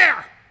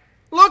nowhere.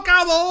 Look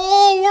how the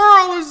whole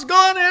world has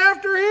gone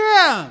after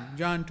him."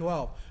 John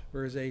 12,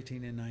 verse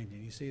 18 and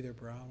 19. You see their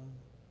problem?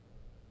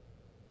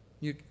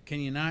 Can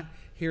you not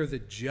hear the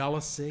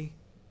jealousy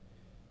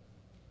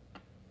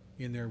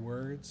in their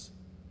words?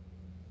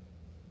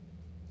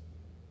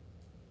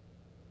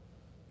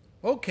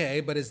 Okay,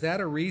 but is that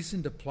a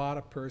reason to plot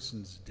a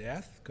person's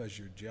death because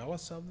you're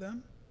jealous of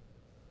them?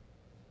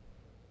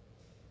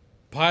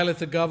 Pilate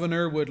the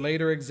governor would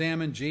later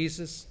examine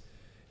Jesus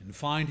and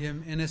find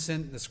him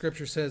innocent. The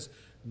scripture says,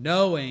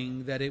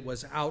 knowing that it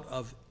was out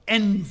of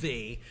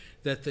envy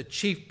that the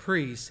chief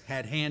priests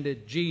had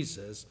handed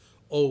Jesus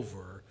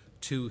over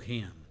to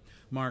him.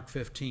 Mark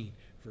 15,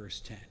 verse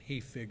 10. He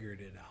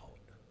figured it out.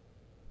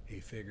 He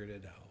figured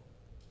it out.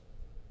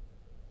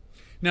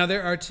 Now,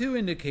 there are two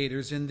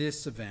indicators in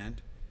this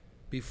event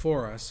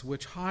before us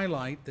which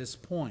highlight this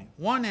point.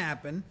 One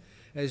happened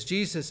as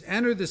Jesus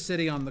entered the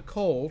city on the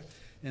colt,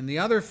 and the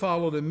other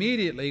followed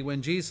immediately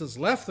when Jesus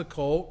left the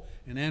colt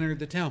and entered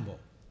the temple.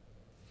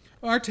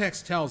 Our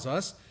text tells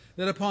us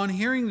that upon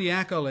hearing the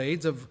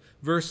accolades of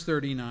verse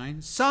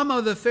 39, some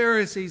of the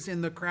Pharisees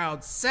in the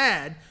crowd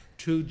said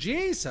to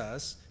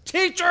Jesus,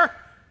 "Teacher,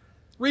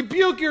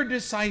 rebuke your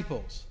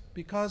disciples,"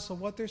 because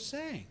of what they're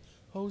saying.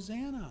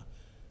 Hosanna,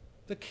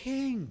 the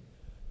king,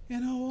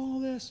 all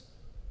this.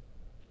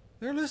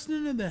 They're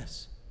listening to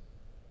this.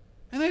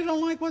 And they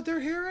don't like what they're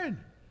hearing.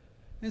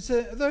 And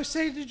so they're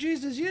saying to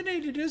Jesus, "You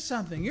need to do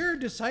something. Your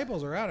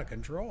disciples are out of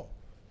control."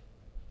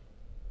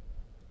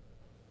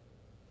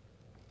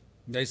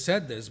 They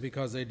said this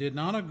because they did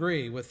not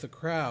agree with the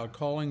crowd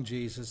calling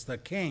Jesus the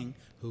king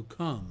who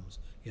comes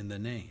in the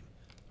name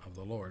of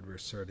the Lord.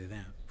 Verse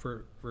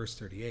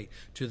 38.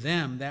 To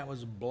them that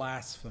was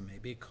blasphemy,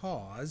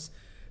 because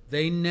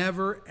they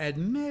never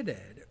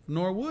admitted,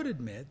 nor would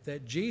admit,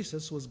 that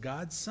Jesus was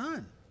God's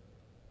son,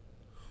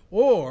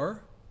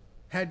 or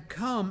had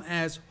come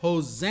as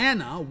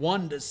Hosanna,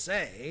 one to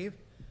save.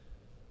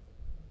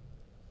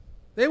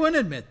 They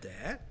wouldn't admit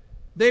that.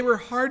 They were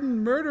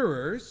hardened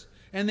murderers,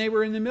 and they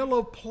were in the middle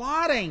of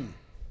plotting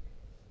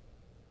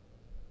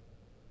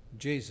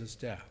Jesus'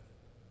 death.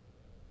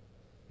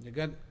 They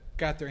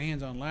got their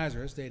hands on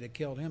Lazarus, they'd have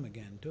killed him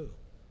again too.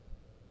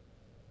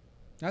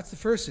 That's the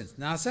first incident.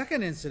 Now, the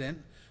second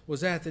incident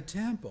was at the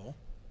temple.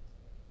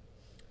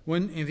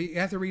 If you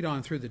have to read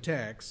on through the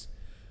text,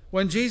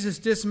 when Jesus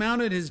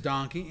dismounted his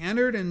donkey,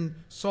 entered and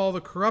saw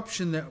the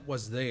corruption that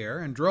was there,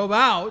 and drove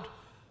out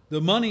the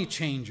money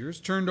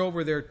changers, turned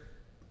over their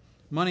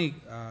money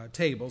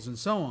tables and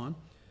so on.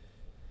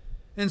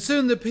 And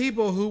soon the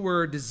people who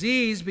were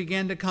diseased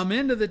began to come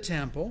into the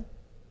temple.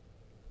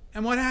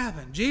 And what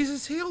happened?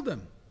 Jesus healed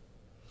them.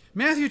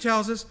 Matthew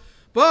tells us,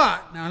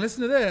 but, now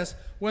listen to this,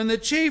 when the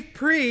chief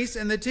priests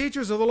and the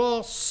teachers of the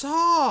law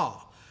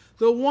saw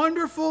the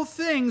wonderful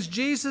things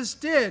Jesus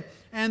did,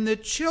 and the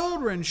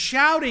children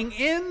shouting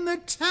in the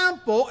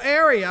temple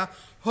area,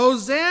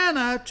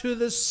 "Hosanna to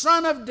the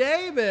Son of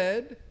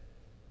David,"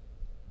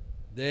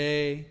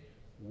 they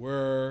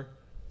were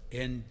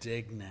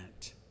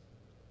indignant.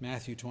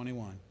 Matthew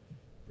 21,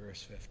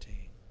 verse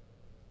 15.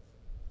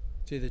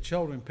 See, the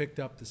children picked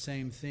up the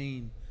same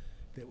theme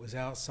that was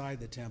outside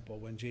the temple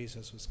when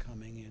Jesus was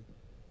coming in.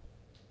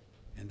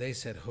 And they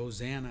said,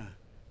 "Hosanna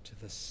to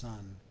the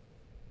Son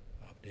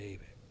of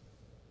David."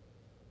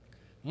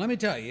 Let me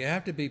tell you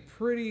have to be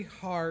pretty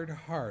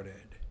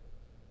hard-hearted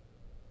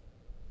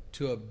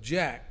to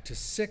object to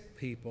sick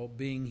people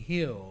being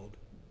healed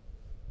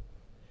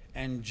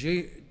and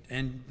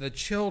the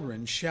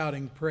children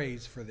shouting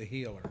praise for the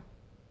healer.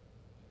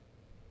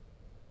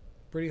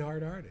 Pretty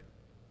hard-hearted.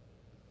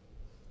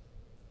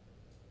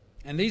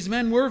 And these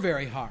men were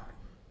very hard.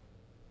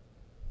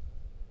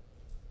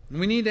 And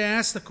we need to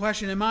ask the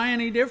question, am I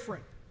any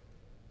different?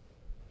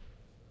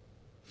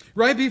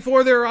 Right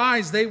before their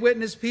eyes, they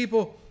witnessed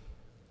people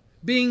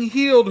being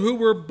healed who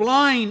were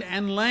blind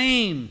and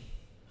lame.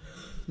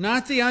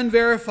 Not the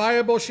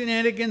unverifiable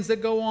shenanigans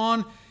that go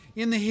on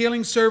in the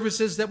healing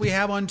services that we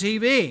have on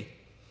TV.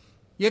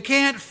 You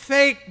can't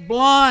fake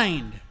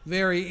blind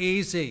very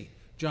easy.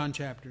 John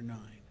chapter 9.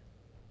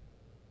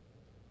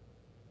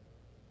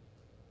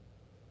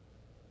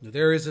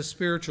 There is a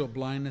spiritual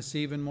blindness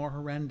even more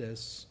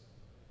horrendous.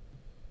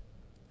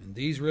 And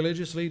these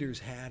religious leaders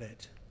had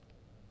it.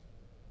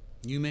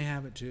 You may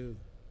have it too.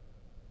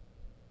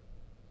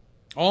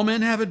 All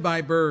men have it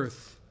by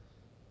birth.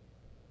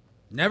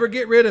 Never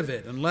get rid of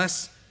it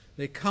unless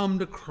they come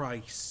to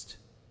Christ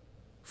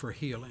for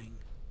healing.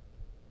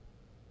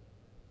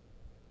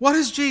 What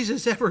has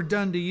Jesus ever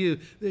done to you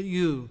that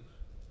you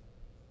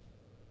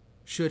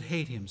should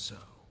hate him so?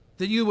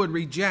 That you would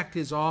reject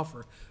his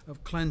offer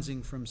of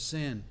cleansing from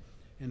sin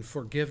and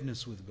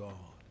forgiveness with God.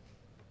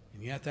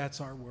 And yet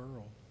that's our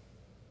world.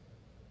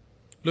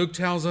 Luke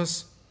tells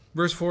us,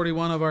 verse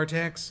 41 of our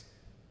text,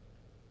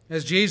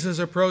 as Jesus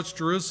approached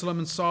Jerusalem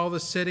and saw the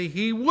city,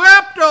 he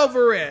wept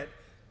over it.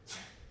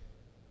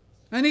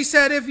 And he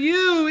said, if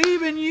you,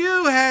 even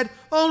you, had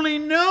only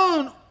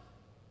known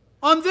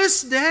on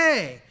this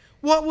day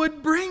what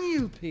would bring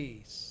you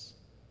peace.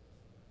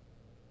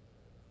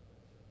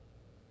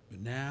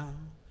 But now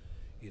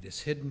it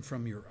is hidden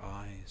from your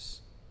eyes.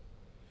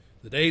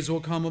 The days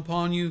will come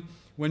upon you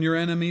when your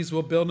enemies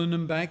will build an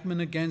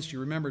embankment against you.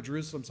 Remember,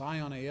 Jerusalem's high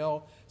on a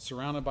hill,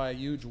 surrounded by a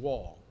huge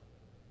wall.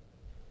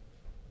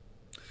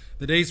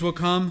 The days will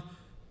come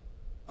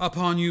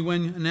upon you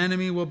when an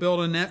enemy will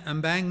build an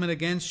embankment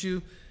against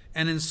you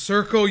and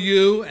encircle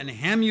you and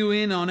hem you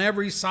in on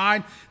every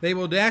side. They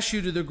will dash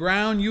you to the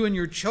ground, you and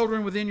your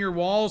children within your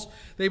walls.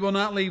 They will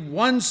not leave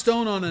one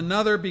stone on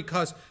another,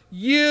 because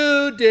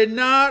you did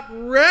not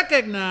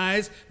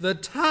recognize the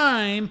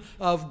time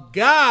of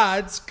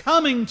God's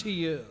coming to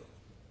you.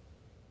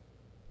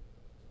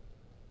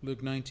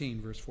 Luke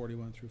 19, verse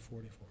 41 through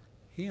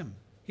 44.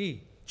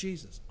 He,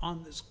 Jesus,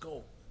 on this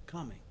goal,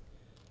 coming.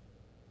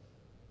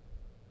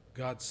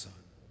 God's Son.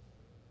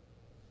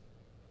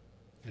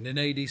 And in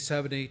AD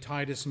 70,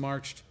 Titus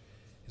marched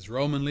his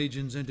Roman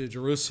legions into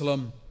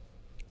Jerusalem,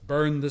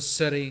 burned the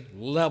city,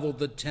 leveled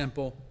the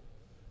temple,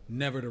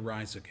 never to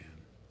rise again.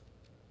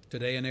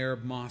 Today, an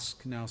Arab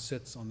mosque now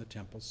sits on the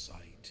temple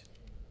site.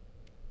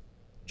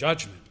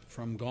 Judgment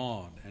from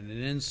God and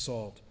an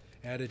insult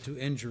added to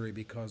injury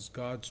because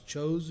God's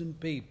chosen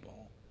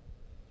people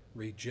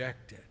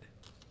rejected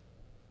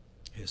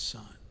his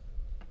Son.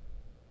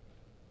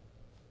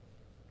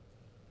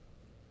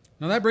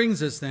 Now that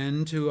brings us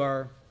then to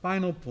our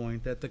final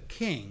point, that the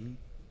King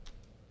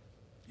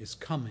is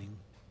coming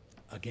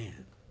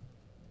again.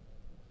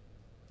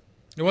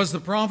 It was the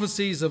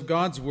prophecies of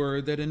God's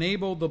Word that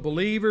enabled the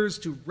believers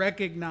to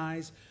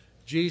recognize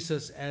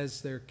Jesus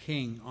as their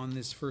King on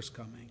this first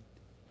coming.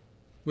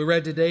 We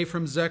read today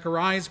from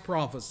Zechariah's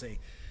prophecy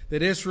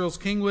that Israel's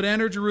king would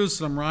enter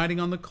Jerusalem riding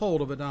on the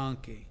colt of a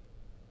donkey.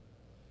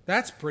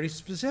 That's pretty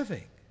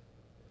specific.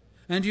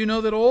 And you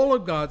know that all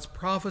of God's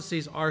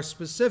prophecies are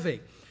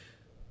specific.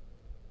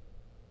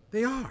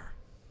 They are.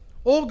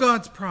 All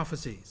God's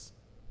prophecies.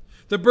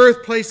 The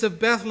birthplace of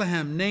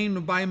Bethlehem,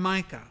 named by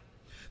Micah.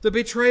 The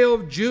betrayal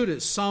of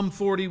Judas, Psalm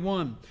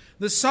 41.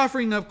 The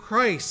suffering of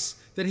Christ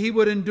that he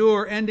would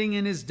endure, ending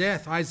in his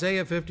death,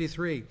 Isaiah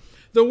 53.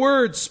 The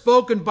words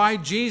spoken by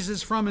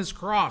Jesus from his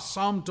cross,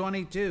 Psalm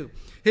 22.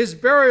 His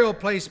burial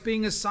place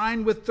being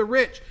assigned with the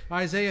rich,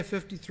 Isaiah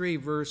 53,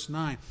 verse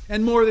 9.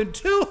 And more than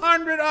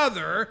 200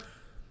 other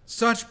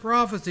such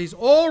prophecies,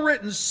 all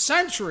written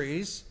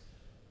centuries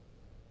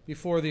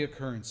before the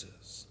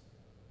occurrences.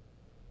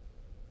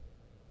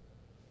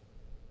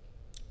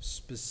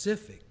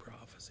 Specific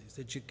prophecies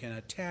that you can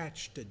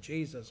attach to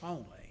Jesus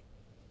only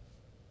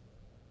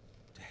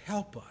to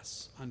help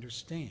us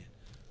understand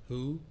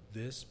who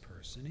this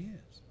person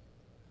is.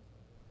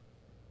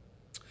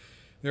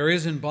 There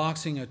is in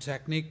boxing a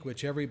technique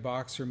which every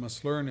boxer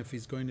must learn if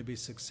he's going to be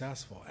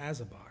successful as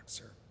a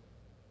boxer.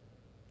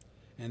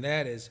 And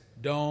that is,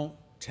 don't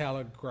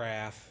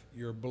telegraph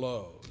your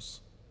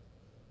blows.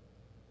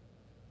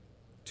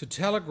 To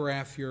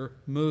telegraph your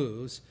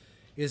moves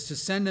is to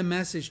send a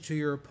message to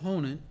your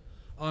opponent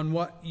on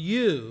what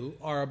you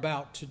are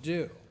about to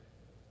do.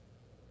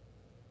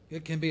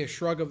 It can be a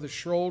shrug of the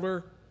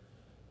shoulder,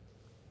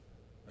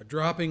 a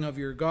dropping of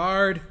your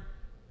guard,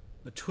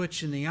 a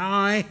twitch in the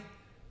eye,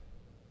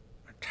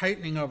 a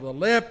tightening of the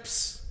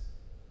lips.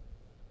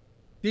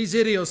 These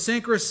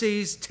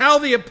idiosyncrasies tell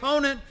the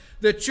opponent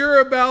that you're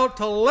about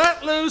to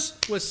let loose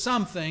with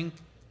something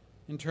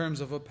in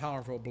terms of a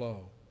powerful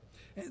blow.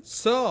 And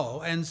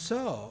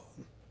so,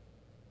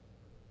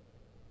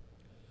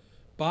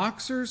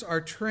 boxers are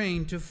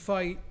trained to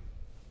fight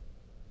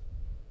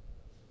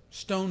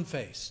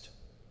stone-faced.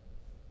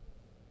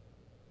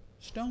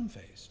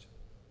 Stone-faced.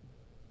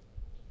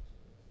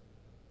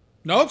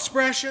 No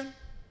expression.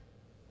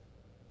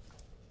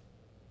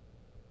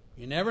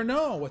 You never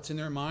know what's in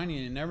their mind, and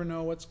you never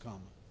know what's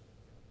coming.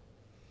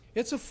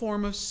 It's a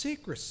form of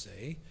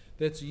secrecy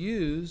that's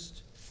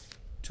used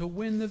to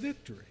win the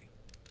victory.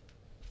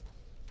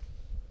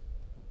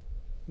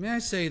 May I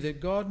say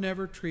that God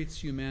never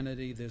treats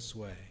humanity this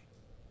way,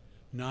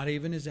 not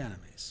even his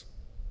enemies.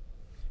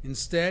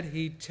 Instead,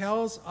 he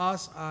tells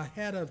us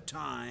ahead of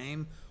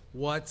time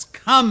what's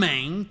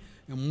coming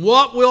and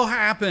what will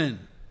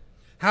happen,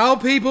 how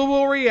people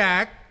will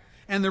react,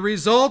 and the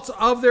results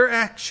of their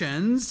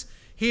actions.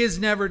 He is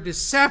never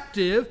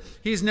deceptive.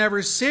 He's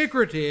never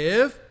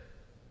secretive.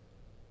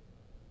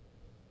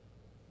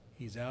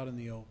 He's out in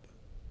the open.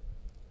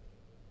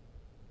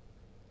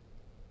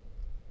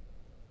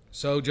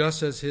 So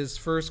just as his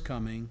first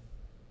coming,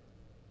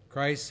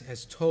 Christ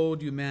has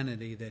told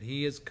humanity that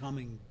he is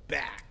coming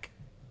back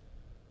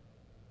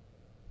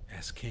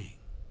as king.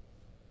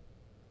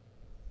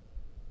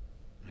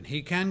 And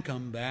he can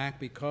come back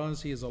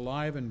because he is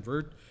alive and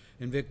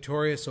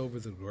victorious over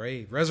the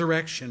grave.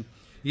 Resurrection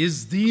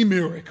is the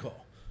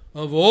miracle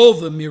of all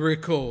the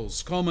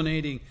miracles,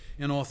 culminating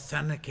in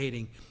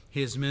authenticating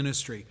his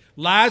ministry.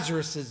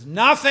 Lazarus is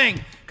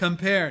nothing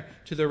compared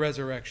to the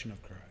resurrection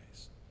of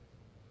Christ.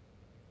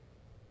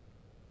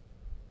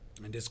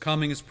 And his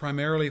coming is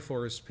primarily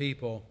for his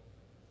people,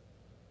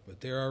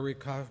 but there are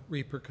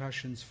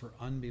repercussions for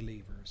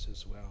unbelievers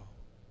as well.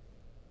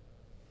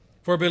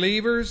 For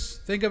believers,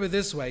 think of it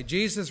this way: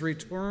 Jesus'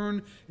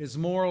 return is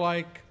more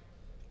like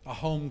a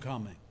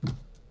homecoming.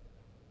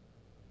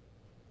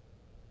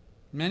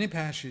 Many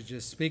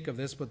passages speak of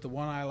this, but the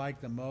one I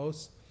like the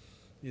most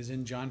is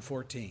in John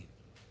 14,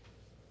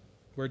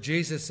 where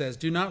Jesus says,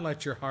 "Do not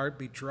let your heart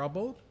be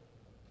troubled.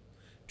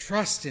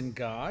 Trust in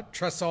God.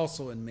 Trust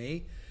also in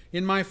me.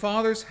 In my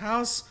Father's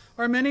house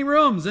are many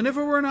rooms, and if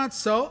it were not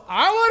so,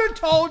 I would have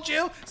told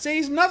you." See,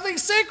 he's nothing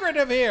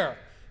secretive here.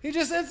 He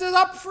just says it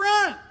up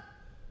front.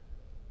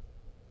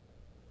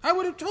 I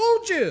would have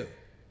told you.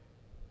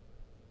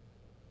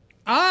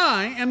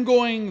 I am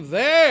going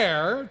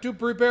there to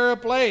prepare a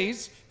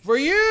place for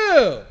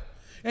you.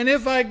 And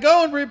if I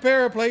go and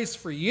prepare a place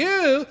for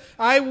you,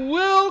 I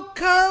will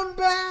come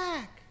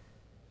back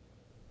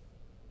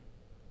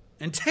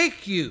and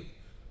take you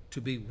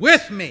to be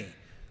with me,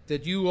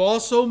 that you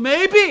also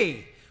may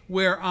be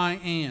where I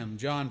am.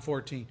 John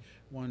 14,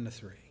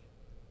 1-3.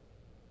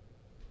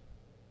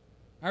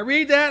 I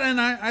read that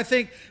and I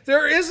think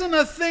there isn't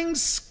a thing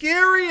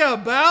scary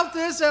about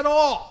this at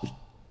all.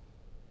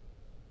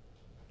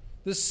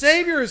 The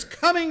Savior is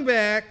coming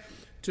back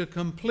to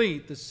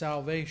complete the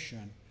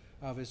salvation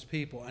of his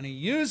people. And he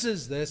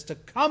uses this to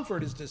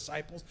comfort his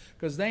disciples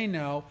because they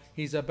know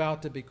he's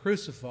about to be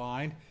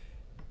crucified.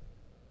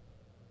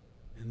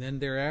 And then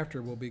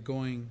thereafter will be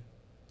going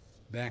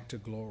back to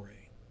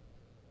glory.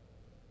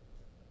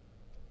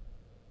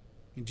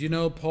 And do you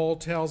know, Paul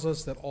tells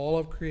us that all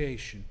of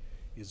creation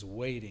is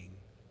waiting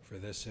for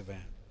this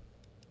event.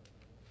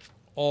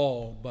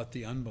 All but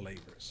the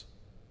unbelievers.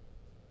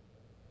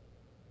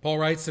 Paul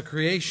writes, the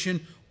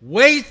creation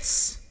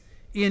waits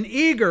in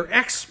eager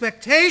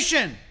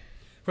expectation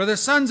for the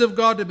sons of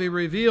God to be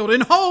revealed,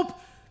 in hope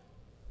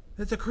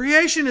that the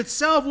creation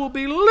itself will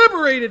be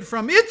liberated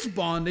from its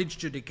bondage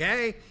to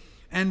decay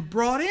and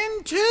brought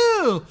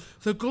into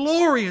the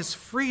glorious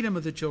freedom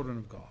of the children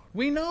of God.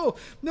 We know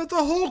that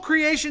the whole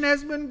creation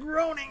has been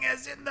groaning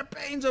as in the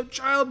pains of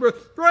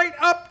childbirth right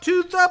up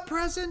to the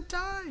present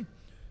time.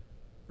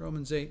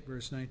 Romans 8,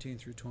 verse 19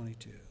 through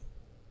 22.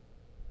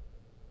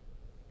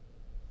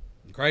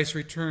 Christ's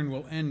return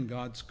will end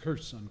God's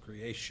curse on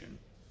creation,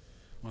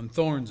 on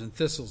thorns and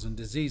thistles and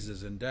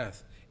diseases and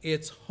death.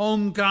 It's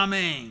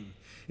homecoming.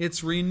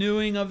 It's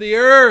renewing of the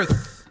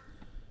earth,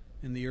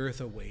 and the earth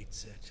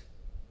awaits it.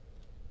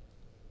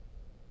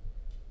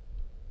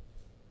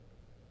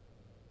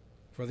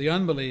 For the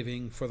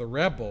unbelieving, for the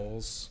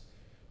rebels,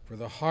 for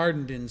the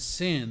hardened in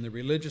sin, the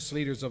religious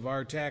leaders of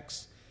our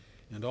text,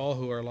 and all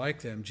who are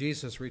like them,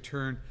 Jesus'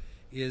 return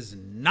is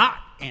not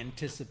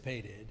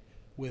anticipated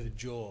with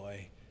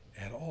joy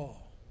at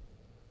all.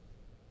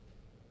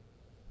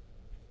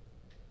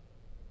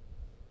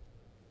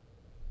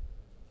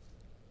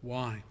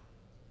 Why?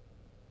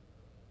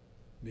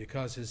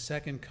 Because in his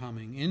second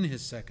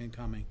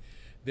coming,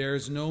 there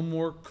is no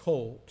more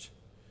colt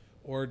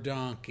or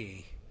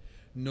donkey,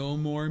 no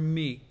more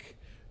meek,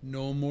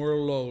 no more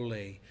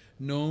lowly,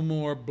 no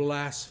more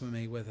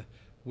blasphemy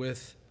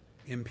with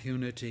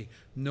impunity,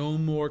 no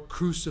more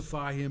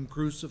crucify him,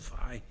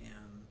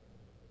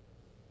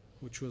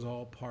 which was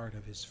all part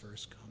of his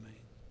first coming.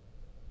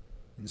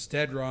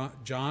 Instead,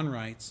 John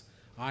writes,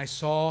 I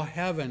saw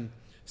heaven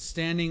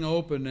standing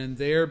open, and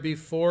there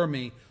before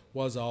me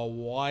was a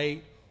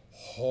white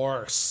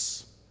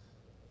horse,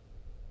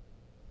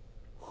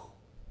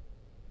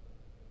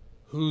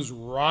 whose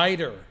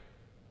rider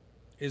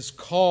is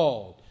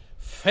called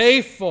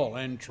Faithful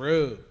and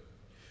True.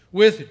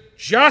 With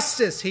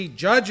justice he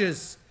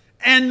judges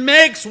and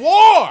makes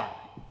war.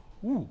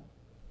 Ooh.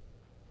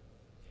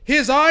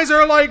 His eyes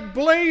are like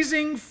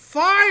blazing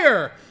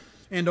fire,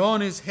 and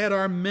on his head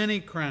are many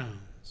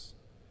crowns.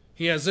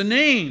 He has a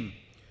name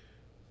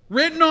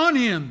written on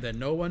him that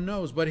no one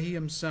knows but he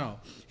himself.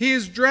 He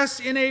is dressed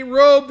in a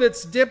robe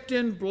that's dipped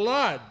in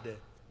blood.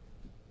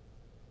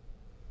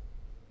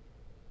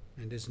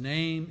 And his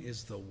name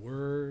is the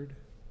Word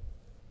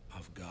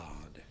of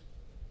God.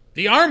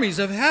 The armies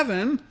of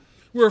heaven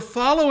were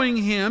following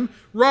him,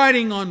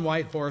 riding on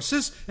white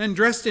horses and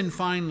dressed in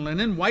fine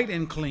linen, white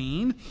and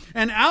clean.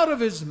 And out of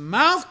his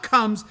mouth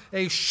comes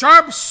a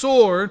sharp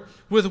sword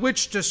with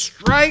which to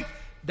strike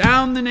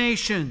down the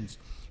nations.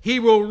 He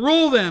will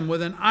rule them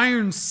with an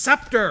iron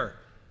scepter.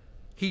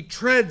 He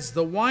treads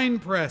the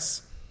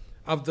winepress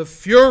of the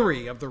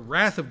fury of the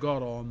wrath of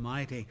God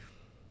Almighty.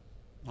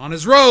 On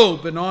his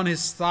robe and on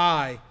his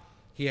thigh,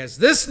 he has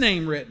this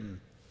name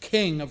written,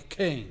 King of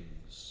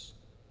Kings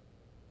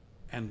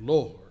and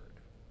Lord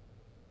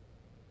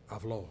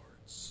of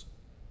Lords.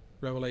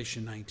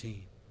 Revelation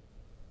 19,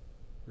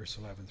 verse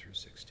 11 through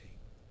 16.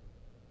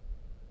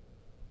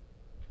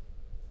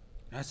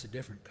 That's a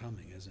different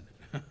coming, isn't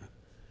it?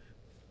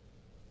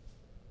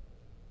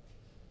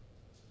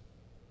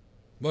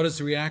 What is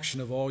the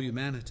reaction of all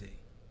humanity?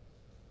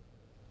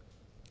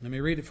 Let me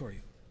read it for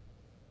you.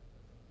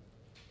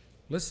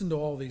 Listen to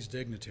all these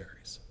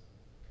dignitaries.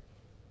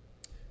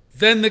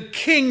 Then the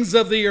kings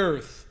of the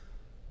earth,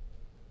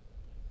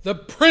 the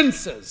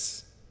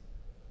princes,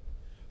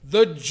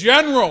 the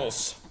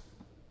generals,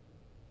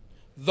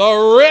 the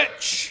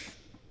rich,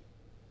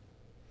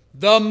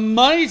 the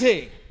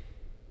mighty.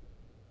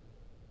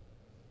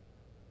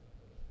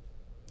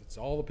 It's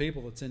all the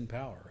people that's in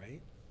power,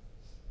 right?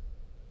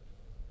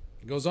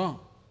 It goes on.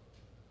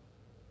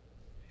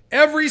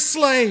 Every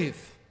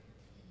slave,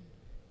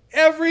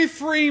 every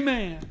free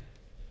man.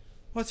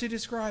 What's he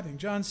describing?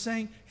 John's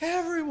saying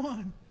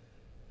everyone.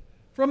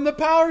 From the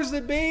powers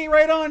that be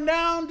right on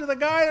down to the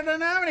guy that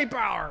doesn't have any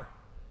power.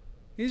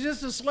 He's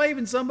just a slave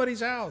in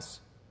somebody's house.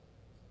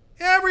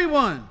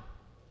 Everyone.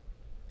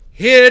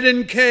 Hid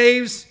in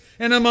caves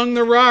and among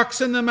the rocks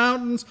and the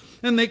mountains,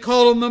 and they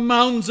call them the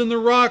mountains and the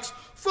rocks.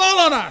 Fall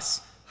on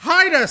us,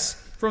 hide us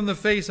from the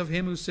face of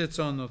him who sits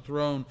on the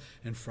throne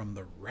and from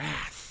the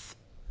wrath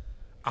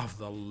of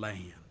the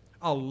Lamb.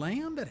 A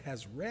lamb that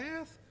has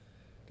wrath?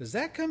 Does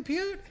that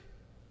compute?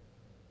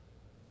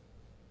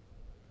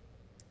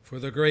 For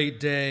the great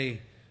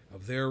day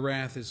of their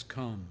wrath is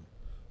come.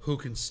 Who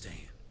can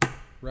stand?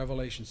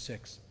 Revelation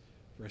 6,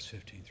 verse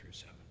 15 through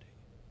 17.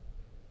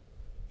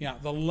 Yeah,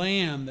 the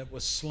Lamb that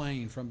was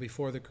slain from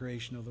before the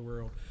creation of the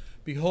world.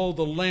 Behold,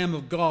 the Lamb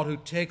of God who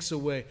takes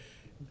away.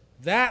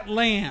 That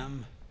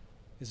Lamb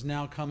is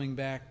now coming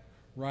back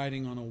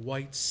riding on a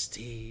white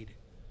steed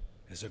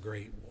as a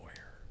great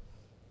warrior.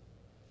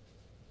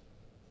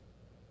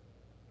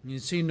 You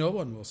see, no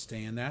one will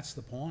stand. That's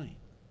the point.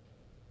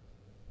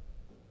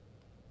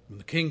 When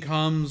the King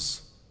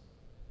comes,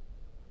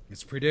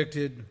 it's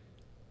predicted.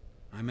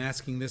 I'm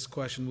asking this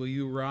question. Will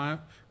you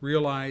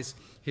realize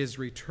his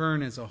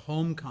return as a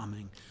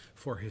homecoming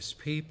for his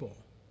people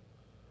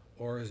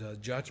or as a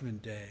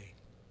judgment day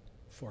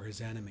for his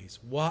enemies?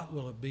 What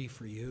will it be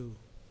for you?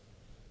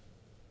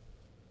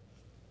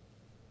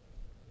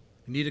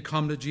 You need to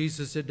come to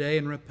Jesus today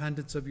in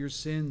repentance of your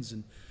sins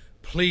and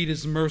plead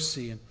his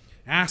mercy and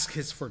ask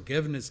his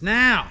forgiveness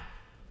now.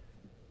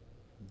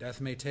 Death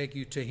may take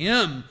you to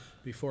him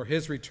before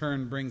his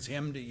return brings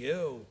him to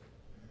you.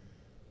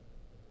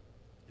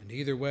 And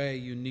either way,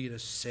 you need a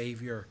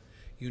Savior.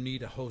 You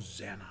need a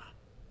Hosanna,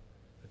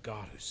 a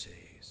God who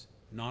saves,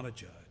 not a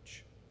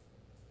judge.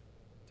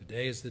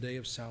 Today is the day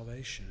of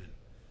salvation. And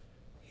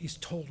he's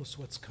told us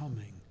what's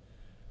coming,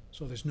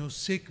 so there's no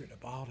secret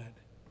about it.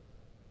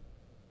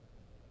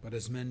 But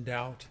as men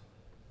doubt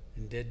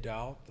and did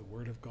doubt the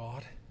Word of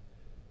God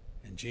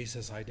and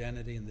Jesus'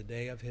 identity in the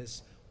day of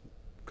his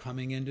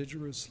coming into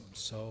Jerusalem,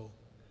 so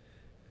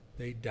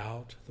they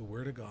doubt the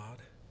Word of God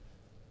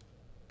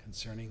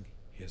concerning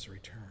his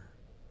return.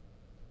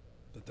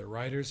 But the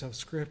writers of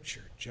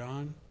Scripture,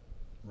 John,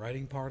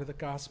 writing part of the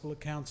gospel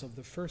accounts of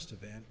the first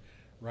event,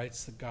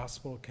 writes the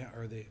gospel account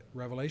or the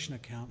Revelation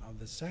account of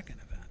the second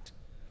event.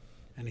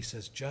 And he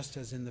says, just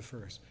as in the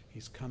first,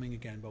 he's coming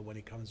again, but when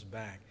he comes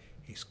back,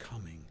 he's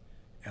coming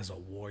as a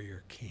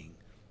warrior king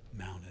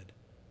mounted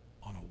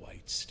on a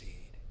white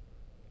steed.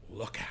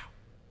 Look out.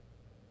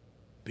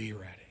 Be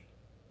ready.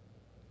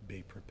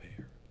 Be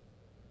prepared.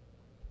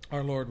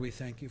 Our Lord, we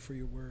thank you for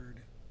your word.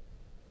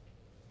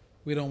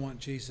 We don't want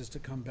Jesus to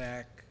come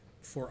back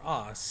for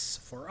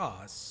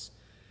us,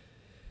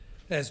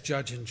 as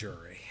judge and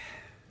jury.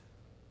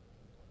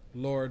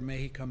 Lord, may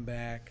he come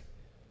back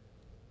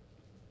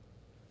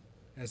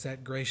as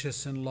that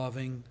gracious and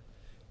loving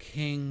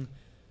King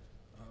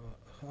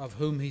of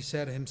whom he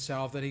said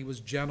himself that he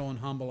was gentle and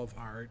humble of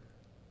heart.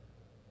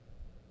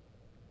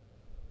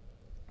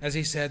 As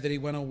he said that he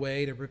went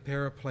away to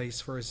prepare a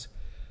place for his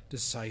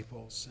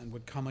disciples and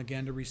would come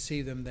again to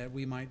receive them that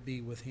we might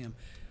be with him.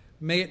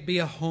 May it be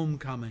a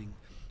homecoming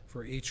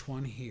for each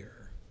one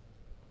here.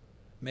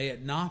 May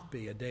it not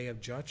be a day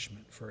of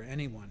judgment for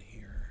anyone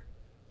here.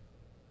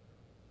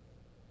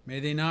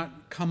 May they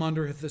not come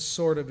under the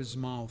sword of his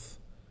mouth,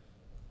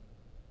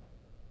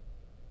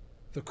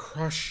 the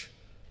crush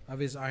of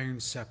his iron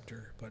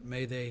scepter, but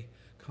may they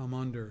come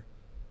under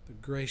the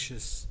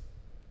gracious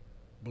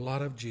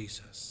blood of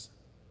Jesus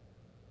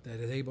that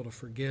is able to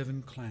forgive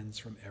and cleanse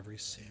from every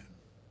sin.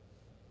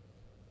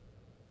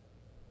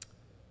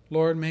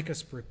 Lord, make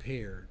us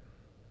prepared.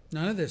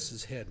 None of this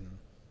is hidden.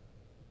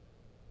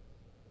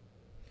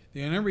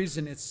 The only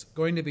reason it's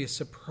going to be a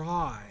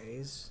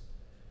surprise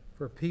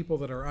for people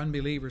that are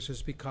unbelievers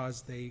is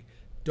because they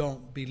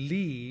don't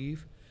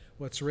believe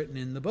what's written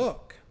in the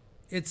book.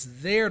 It's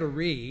there to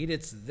read,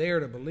 it's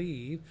there to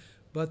believe,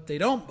 but they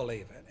don't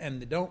believe it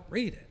and they don't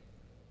read it.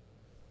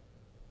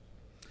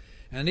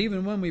 And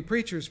even when we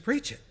preachers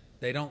preach it,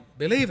 they don't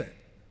believe it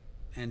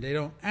and they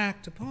don't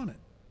act upon it.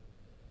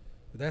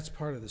 But that's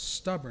part of the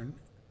stubborn,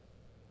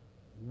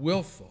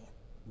 willful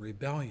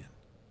rebellion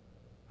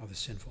of the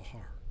sinful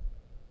heart.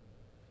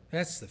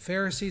 That's the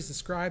Pharisees, the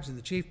scribes, and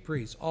the chief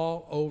priests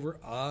all over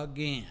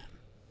again,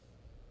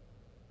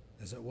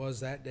 as it was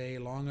that day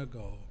long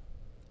ago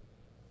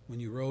when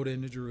you rode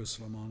into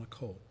Jerusalem on a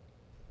colt.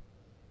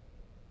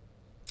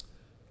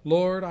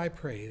 Lord, I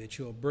pray that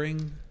you'll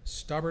bring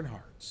stubborn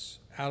hearts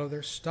out of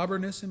their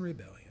stubbornness and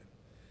rebellion.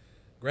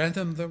 Grant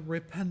them the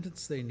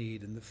repentance they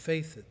need and the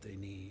faith that they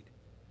need.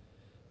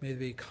 May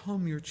they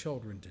become your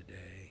children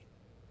today.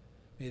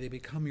 May they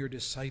become your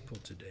disciple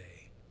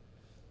today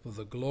for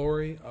the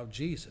glory of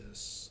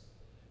Jesus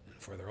and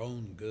for their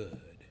own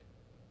good.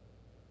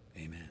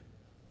 Amen.